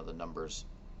prints, the numbers,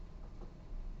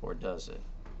 or does it?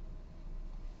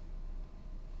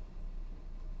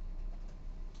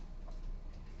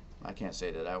 I can't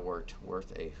say that that worked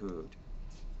worth a hoot.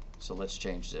 So let's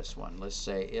change this one. Let's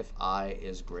say if I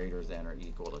is greater than or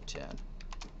equal to 10,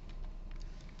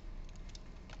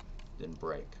 then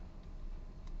break.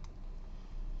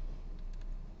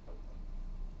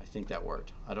 I think that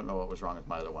worked. I don't know what was wrong with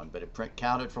my other one, but it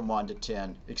counted from 1 to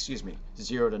 10, excuse me,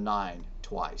 0 to 9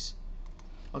 twice.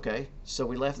 Okay, so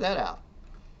we left that out.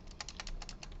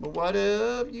 But what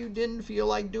if you didn't feel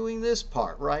like doing this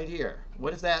part right here?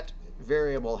 What if that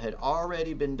variable had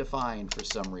already been defined for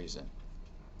some reason?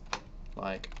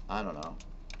 Like, I don't know,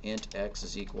 int x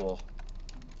is equal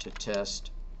to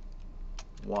test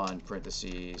 1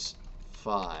 parentheses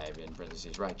 5 in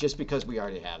parentheses, right? Just because we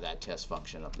already have that test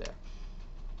function up there.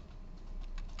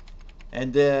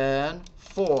 And then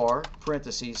 4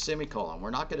 parentheses semicolon. We're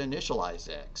not going to initialize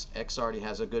x. X already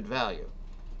has a good value.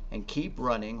 And keep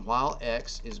running while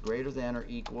x is greater than or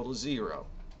equal to 0,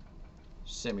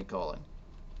 semicolon,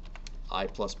 I++.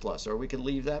 Or we could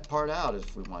leave that part out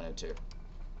if we wanted to.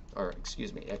 Or,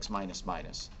 excuse me, x minus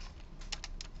minus.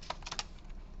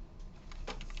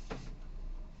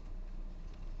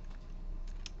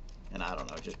 And I don't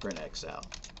know, just print x out.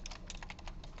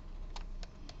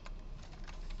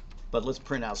 But let's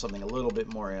print out something a little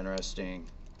bit more interesting,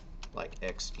 like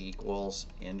x equals,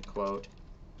 end quote,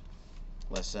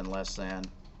 less than,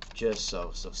 just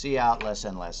so C out less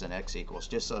than x equals,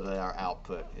 just so that our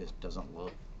output doesn't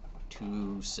look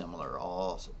too similar,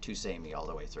 too samey all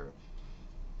the way through.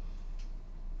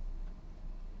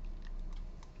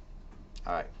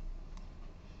 All right,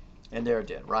 and there it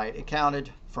did, right? It counted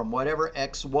from whatever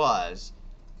x was,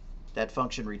 that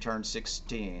function returned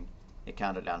 16, it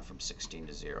counted down from 16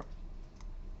 to 0.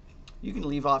 You can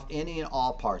leave off any and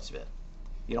all parts of it.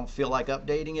 You don't feel like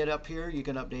updating it up here, you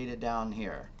can update it down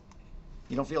here.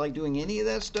 You don't feel like doing any of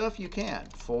that stuff, you can.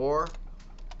 4,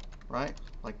 right,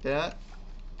 like that.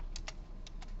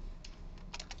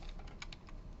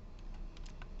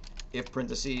 If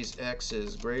parentheses x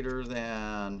is greater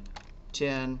than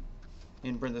 10,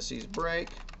 in parentheses break.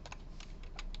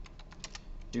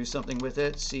 Do something with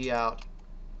it, see out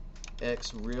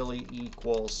x really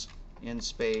equals in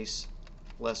space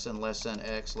less than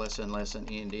x less than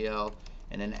ENDL,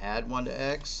 and then add 1 to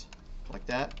x, like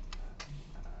that.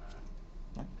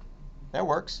 That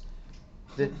works.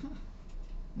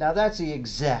 Now that's the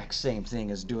exact same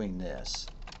thing as doing this.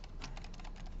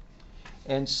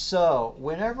 And so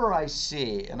whenever I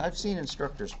see, and I've seen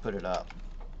instructors put it up,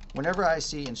 whenever I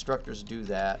see instructors do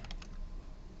that,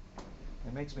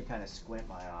 it makes me kind of squint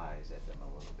my eyes at them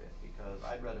a little bit, because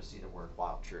I'd rather see the word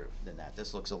while true than that.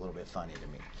 This looks a little bit funny to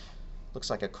me. Looks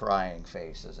like a crying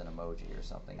face as an emoji or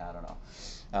something, I don't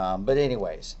know. But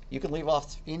anyways, you can leave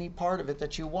off any part of it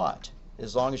that you want,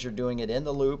 as long as you're doing it in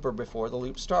the loop or before the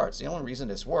loop starts. The only reason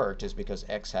this worked is because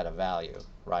x had a value,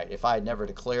 right? If I had never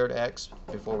declared x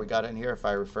before we got in here, if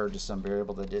I referred to some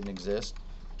variable that didn't exist,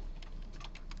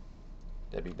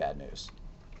 that'd be bad news.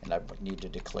 And I need to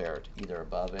declare it either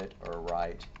above it or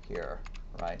right here,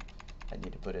 right? I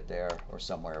need to put it there or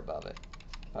somewhere above it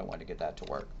if I want to get that to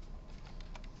work.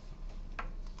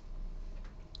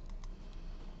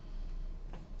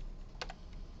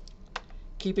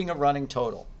 Keeping a running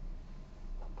total.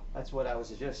 That's what I was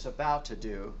just about to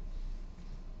do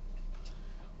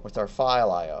with our file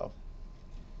I/O.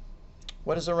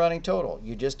 What is a running total?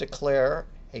 You just declare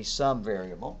a sum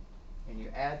variable and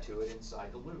you add to it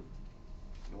inside the loop.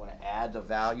 You want to add the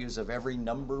values of every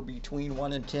number between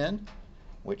 1 and 10,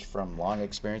 which from long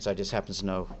experience I just happen to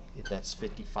know if that's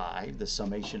 55. The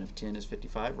summation of 10 is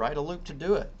 55. Write a loop to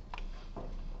do it,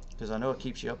 because I know it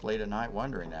keeps you up late at night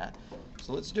wondering that.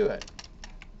 So let's do it.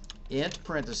 Int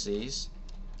parentheses,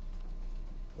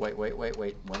 wait,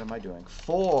 what am I doing?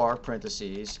 4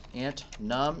 parentheses, int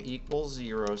num equals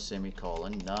 0,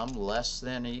 semicolon, num less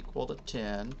than equal to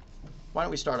 10. Why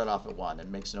don't we start it off at 1? It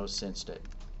makes no sense to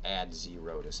add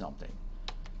 0 to something.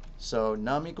 So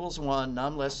num equals 1,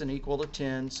 num less than equal to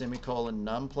 10, semicolon,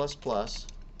 num plus plus.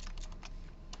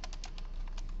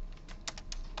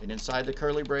 And inside the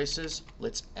curly braces,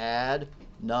 let's add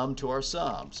num to our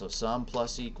sum. So sum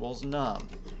plus equals num.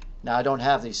 Now I don't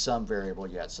have the sum variable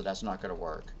yet, so that's not going to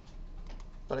work.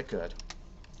 But it could,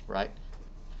 right?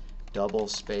 Double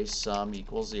space sum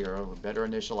equals 0. We better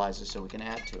initialize it so we can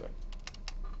add to it.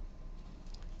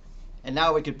 And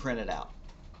now we could print it out.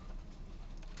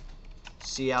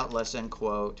 C out less than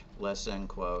quote,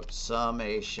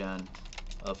 summation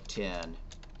of 10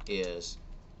 is,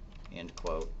 end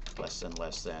quote, less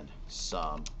than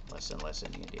sum, less than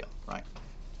ENDL, right?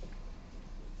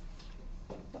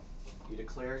 You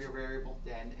declare your variable,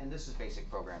 and this is basic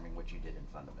programming, which you did in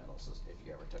fundamentals, if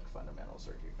you ever took fundamentals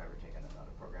or if you've ever taken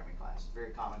another programming class. It's a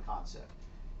very common concept.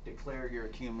 declare your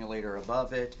accumulator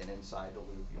above it, and inside the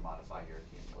loop you modify your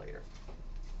accumulator.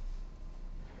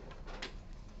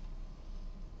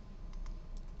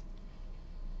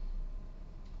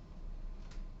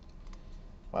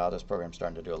 Wow, this program's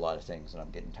starting to do a lot of things, and I'm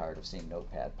getting tired of seeing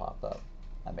Notepad pop up.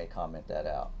 I may comment that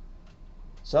out.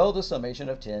 So the summation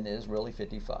of 10 is really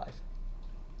 55.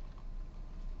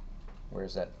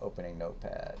 Where's that opening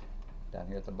Notepad? Down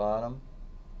here at the bottom?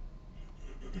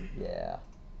 Yeah.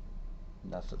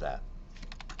 Enough of that.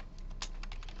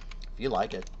 If you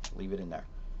like it, leave it in there.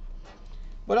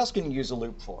 What else can you use a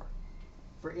loop for?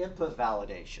 For input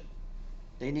validation.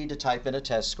 They need to type in a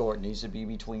test score. It needs to be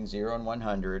between 0 and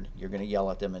 100. You're going to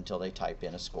yell at them until they type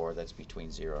in a score that's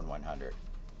between 0 and 100.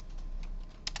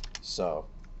 So,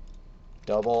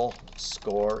 double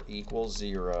score equals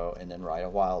 0, and then write a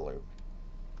while loop.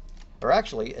 Or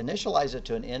actually, initialize it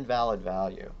to an invalid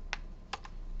value,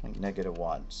 like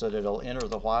 -1, so that it'll enter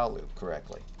the while loop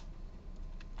correctly.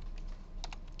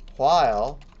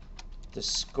 While the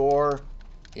score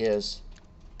is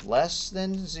less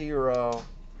than 0,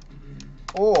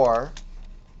 or,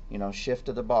 shift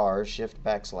to the bars, shift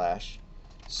backslash,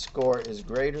 score is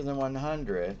greater than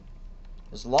 100,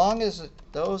 as long as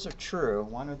those are true,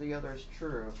 one or the other is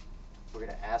true, we're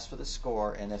going to ask for the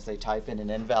score, and if they type in an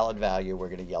invalid value, we're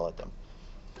going to yell at them.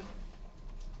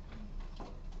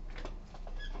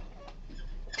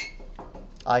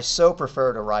 I so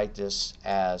prefer to write this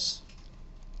as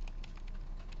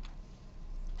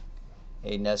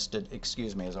a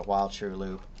as a while true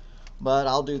loop. But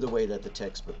I'll do the way that the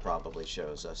textbook probably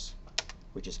shows us,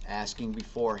 which is asking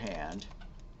beforehand,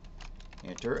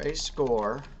 enter a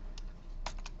score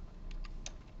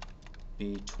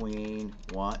between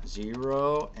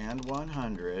 0 and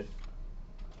 100.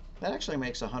 That actually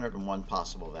makes 101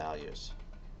 possible values.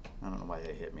 I don't know why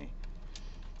they hit me.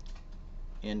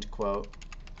 End quote,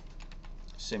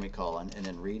 semicolon, and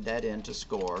then read that into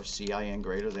score, CIN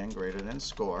greater than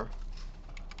score.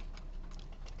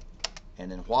 And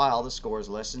then while the score is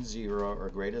less than 0 or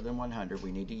greater than 100,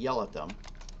 we need to yell at them.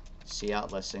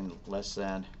 Cout less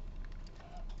than.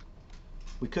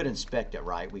 We could inspect it,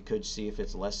 right? We could see if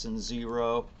it's less than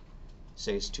 0,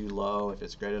 say it's too low, if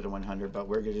it's greater than 100, but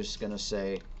we're just going to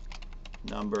say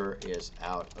number is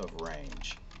out of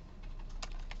range.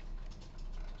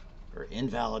 Or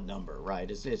invalid number, right?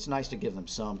 It's nice to give them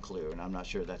some clue, and I'm not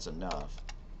sure that's enough.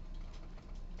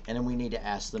 And then we need to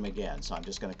ask them again. So I'm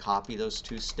just going to copy those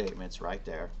two statements right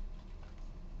there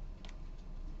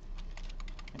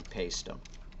and paste them.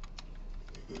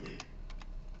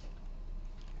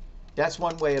 That's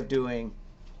one way of doing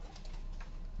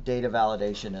data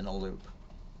validation in a loop.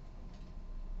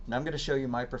 And I'm going to show you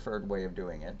my preferred way of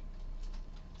doing it.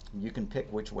 You can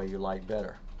pick which way you like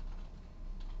better.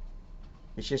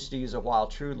 It's just to use a while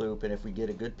true loop, and if we get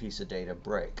a good piece of data,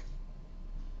 break.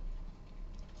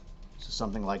 So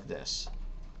something like this.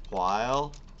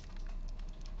 While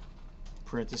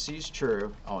parentheses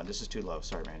true. Oh, and this is too low.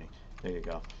 Sorry, Randy. There you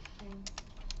go.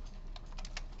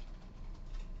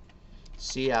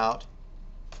 Cout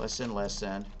less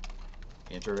than,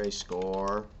 enter a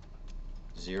score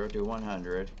 0 to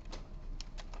 100,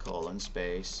 colon,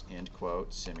 space, end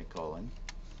quote, semicolon.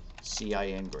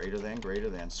 CIN greater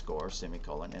than score,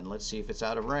 semicolon, and let's see if it's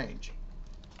out of range.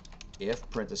 If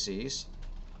parentheses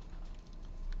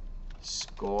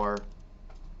score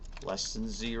less than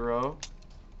 0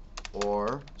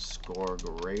 or score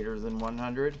greater than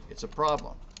 100, it's a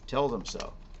problem. Tell them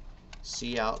so.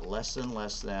 Cout less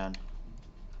than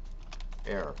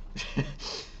error.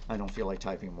 I don't feel like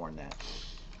typing more than that.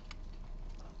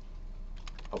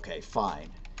 Okay, fine.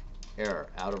 Error,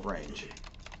 out of range.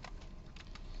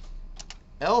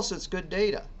 Else it's good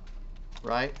data,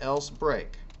 right? Else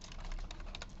break.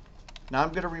 Now I'm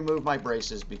going to remove my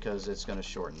braces because it's going to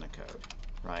shorten the code,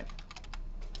 right?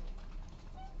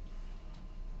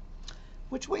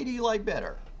 Which way do you like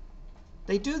better?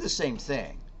 They do the same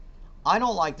thing. I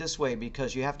don't like this way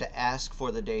because you have to ask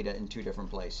for the data in two different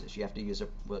places. You have to use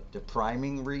the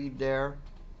priming read there,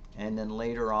 and then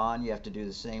later on you have to do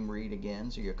the same read again,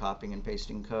 so you're copying and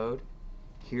pasting code.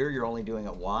 Here you're only doing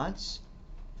it once.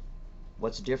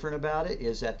 What's different about it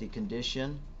is that the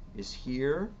condition is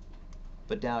here,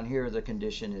 but down here the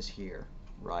condition is here,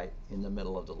 right in the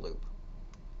middle of the loop.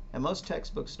 And most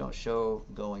textbooks don't show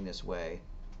going this way.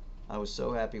 I was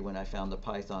so happy when I found the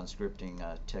Python scripting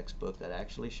textbook that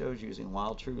actually shows using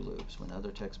while true loops when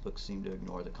other textbooks seem to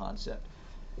ignore the concept.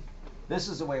 This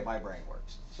is the way my brain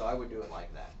works, so I would do it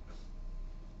like that.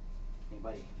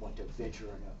 Anybody want to venture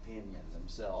an opinion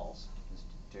themselves as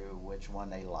to which one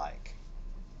they like?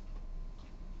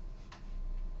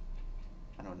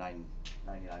 I know 99%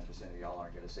 of y'all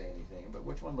aren't going to say anything, but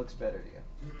which one looks better to you?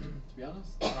 To be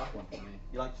honest, the top one for me.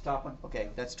 You like the top one? Okay,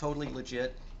 that's totally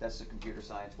legit. That's the computer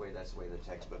science way. That's the way the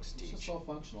textbooks It's teach. just all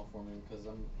functional for me because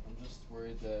I'm just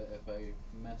worried that if I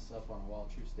mess up on a while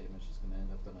true statement, it's just going to end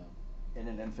up in a... In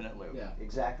an infinite loop. Yeah.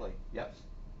 Exactly. Yep.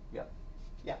 Yep.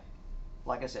 Yeah.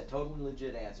 Like I said, totally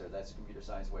legit answer. That's the computer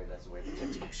science way. That's the way the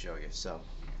textbooks show you. So,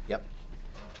 yep.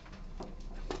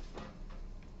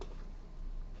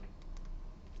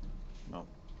 No.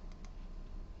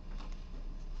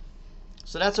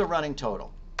 So that's a running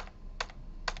total.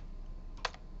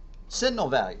 Sentinel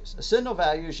values. A sentinel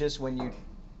value is just when you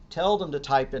tell them to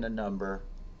type in a number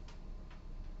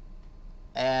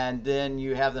and then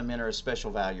you have them enter a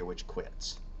special value which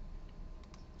quits.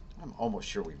 I'm almost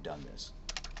sure we've done this.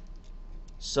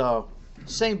 So,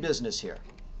 same business here.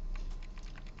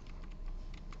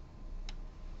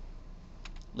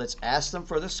 Let's ask them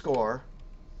for the score.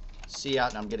 See out,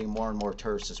 and I'm getting more and more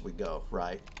terse as we go,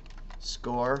 right?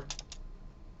 Score,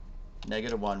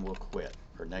 -1 will quit,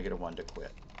 or -1 to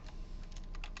quit.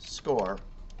 Score,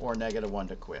 or -1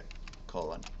 to quit,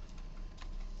 colon.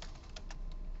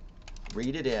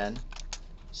 Read it in,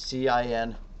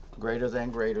 CIN greater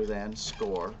than,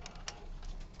 score.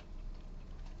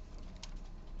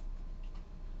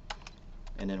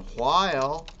 And then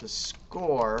while the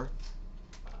score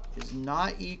is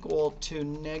not equal to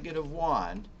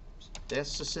 -1,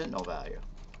 that's the sentinel value.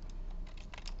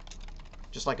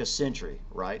 Just like a sentry,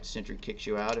 right? Sentry kicks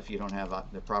you out if you don't have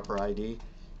the proper ID.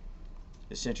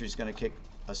 The sentry is going to kick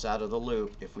us out of the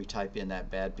loop if we type in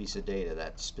that bad piece of data,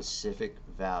 that specific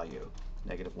value,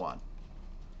 -1.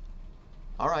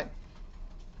 All right.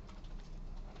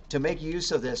 To make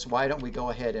use of this, why don't we go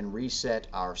ahead and reset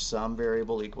our sum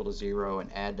variable equal to 0 and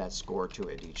add that score to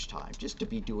it each time, just to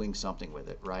be doing something with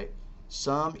it, right?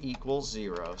 Sum equals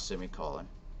 0, semicolon.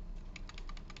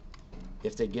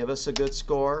 If they give us a good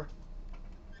score,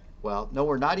 well, no,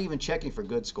 we're not even checking for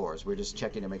good scores. We're just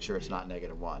checking to make sure it's not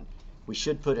 -1. We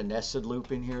should put a nested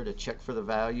loop in here to check for the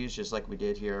values, just like we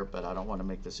did here, but I don't want to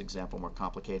make this example more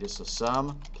complicated. So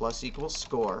sum plus equals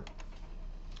score,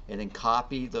 and then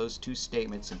copy those two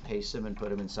statements and paste them and put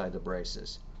them inside the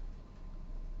braces,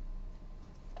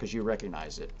 because you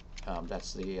recognize it.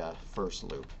 That's the first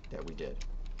loop that we did.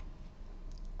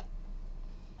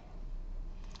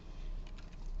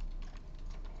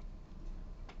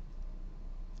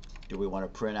 Do we want to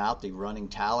print out the running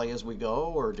tally as we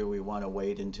go, or do we want to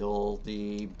wait until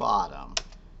the bottom?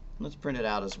 Let's print it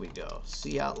out as we go.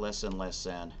 Cout less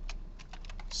than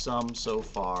sum so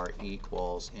far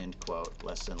equals, end quote,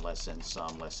 less than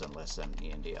sum less than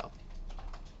ENDL.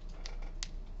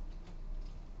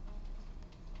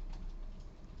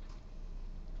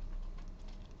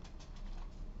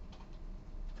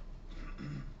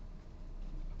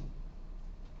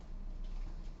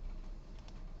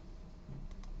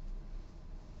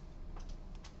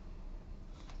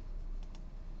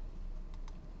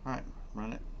 All right,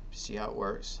 run it, see how it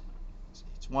works.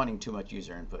 It's wanting too much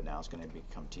user input now. It's going to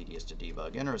become tedious to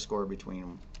debug. Enter a score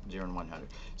between 0 and 100.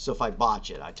 So if I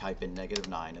botch it, I type in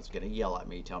 -9, it's going to yell at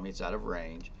me, tell me it's out of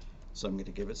range. So I'm going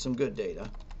to give it some good data.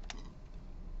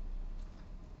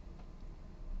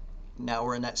 Now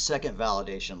we're in that second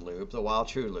validation loop, the while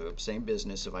true loop. Same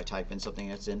business. If I type in something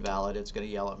that's invalid, it's going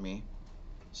to yell at me.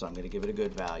 So I'm going to give it a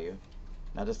good value.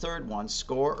 Now the third one,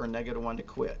 score or -1 to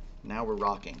quit. Now we're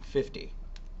rocking. 50.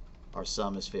 Our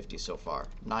sum is 50 so far.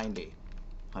 90,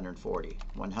 140,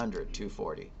 100,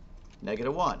 240.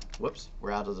 -1, whoops,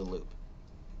 we're out of the loop.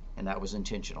 And that was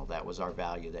intentional. That was our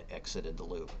value that exited the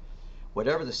loop.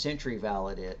 Whatever the sentry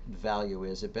value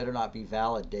is, it better not be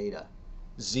valid data.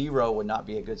 0 would not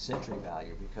be a good sentry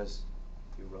value because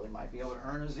you really might be able to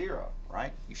earn a 0,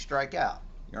 right? You strike out.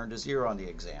 You earned a 0 on the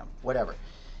exam, whatever.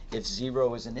 If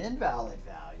 0 is an invalid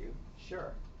value,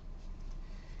 sure.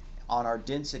 On our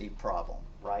density problem,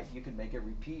 right? You can make it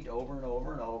repeat over and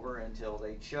over and over until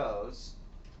they chose,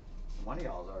 one of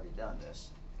y'all has already done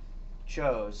this,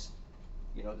 chose,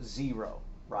 0,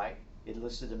 right? It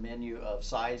listed a menu of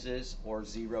sizes or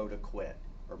 0 to quit,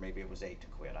 or maybe it was 8 to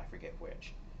quit, I forget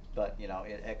which. But,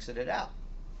 it exited out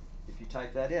if you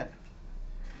type that in.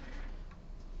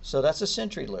 So that's a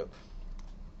sentry loop.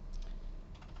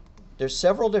 There's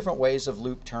several different ways of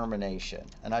loop termination,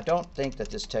 and I don't think that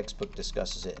this textbook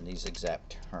discusses it in these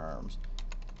exact terms.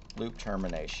 Loop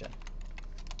termination.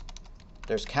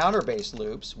 There's counter-based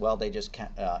loops. Well, they just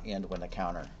end when the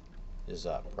counter is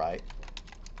up, right?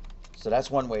 So that's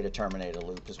one way to terminate a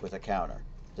loop, is with a counter.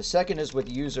 The second is with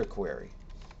user query,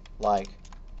 like,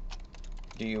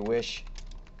 do you wish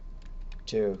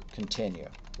to continue,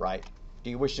 right? Do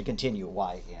you wish to continue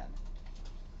YN?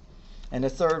 And the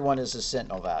third one is the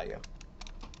sentinel value.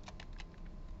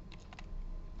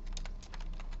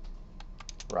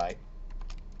 Right.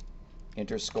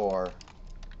 Enter score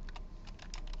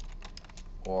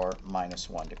or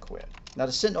 -1 to quit. Now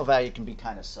the sentinel value can be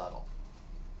kind of subtle.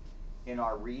 In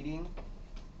our reading,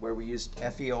 where we used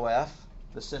FEOF,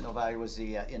 the sentinel value was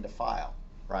the end of file,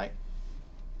 right?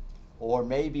 Or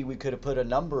maybe we could have put a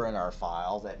number in our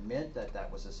file that meant that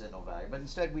that was a sentinel value, but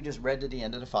instead we just read to the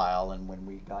end of the file, and when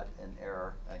we got an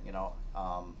error,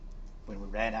 when we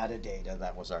ran out of data,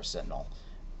 that was our sentinel.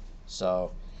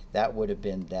 So that would have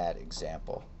been that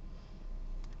example.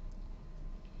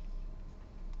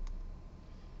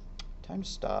 Time to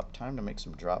stop, time to make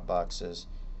some drop boxes.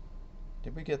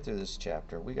 Did we get through this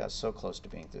chapter? We got so close to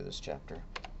being through this chapter.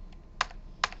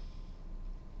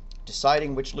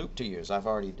 Deciding which loop to use. I've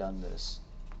already done this.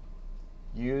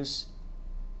 Use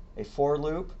a for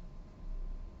loop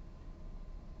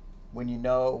when you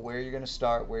know where you're going to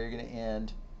start, where you're going to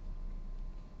end,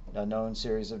 a known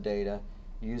series of data.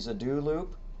 Use a do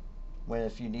loop when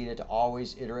if you need it to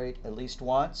always iterate at least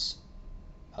once.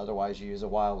 Otherwise, you use a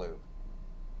while loop.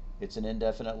 It's an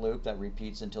indefinite loop that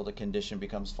repeats until the condition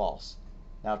becomes false.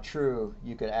 Now, true,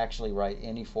 you could actually write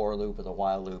any for loop with a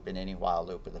while loop and any while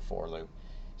loop with a for loop.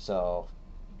 So,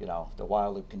 the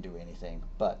while loop can do anything.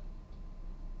 But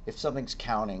if something's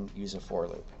counting, use a for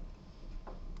loop.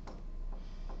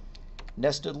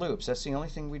 Nested loops. That's the only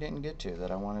thing we didn't get to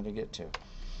that I wanted to get to.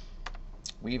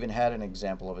 We even had an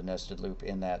example of a nested loop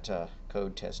in that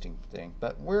code testing thing.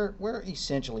 But we're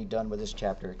essentially done with this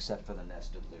chapter except for the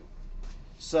nested loop.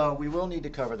 So we will need to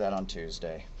cover that on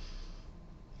Tuesday.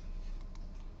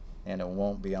 And it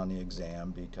won't be on the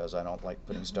exam because I don't like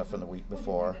putting stuff in the week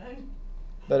before.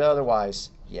 But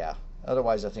otherwise, yeah.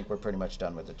 Otherwise, I think we're pretty much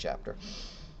done with the chapter.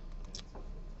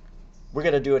 We're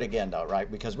going to do it again, though,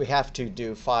 right? Because we have to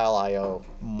do file I/O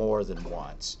more than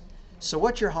once. So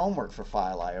what's your homework for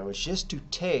file I/O is just to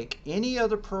take any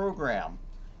other program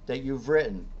that you've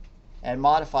written and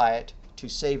modify it to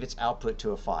save its output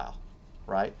to a file,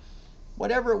 right?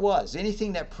 Whatever it was,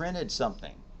 anything that printed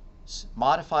something,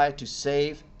 modify it to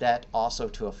save that also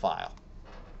to a file.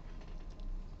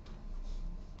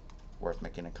 Worth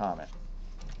making a comment.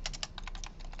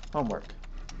 Homework.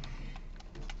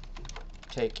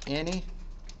 Take any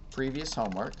previous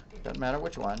homework, doesn't matter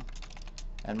which one,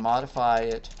 and modify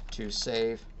it to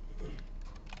save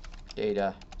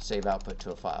data, save output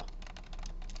to a file.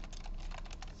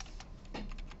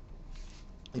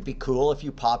 It'd be cool if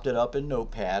you popped it up in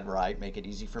Notepad, right? Make it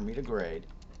easy for me to grade,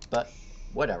 but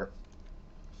whatever.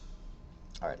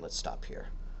 All right, let's stop here.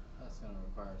 That's going to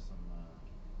require some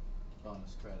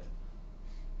bonus credit.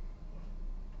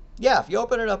 Yeah, if you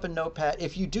open it up in Notepad,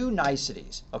 if you do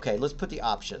niceties, okay, let's put the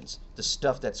options, the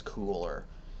stuff that's cooler.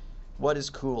 What is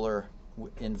cooler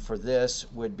for this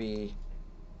would be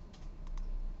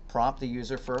prompt the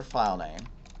user for a file name.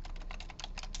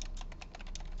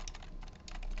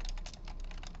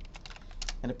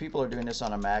 And if people are doing this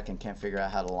on a Mac and can't figure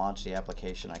out how to launch the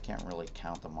application, I can't really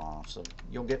count them off. So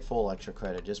you'll get full extra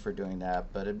credit just for doing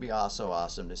that, but it'd be also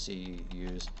awesome to see you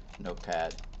use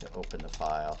Notepad to open the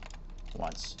file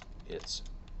once it's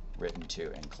written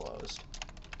to and closed.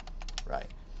 Right.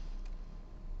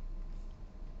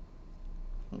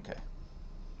 Okay.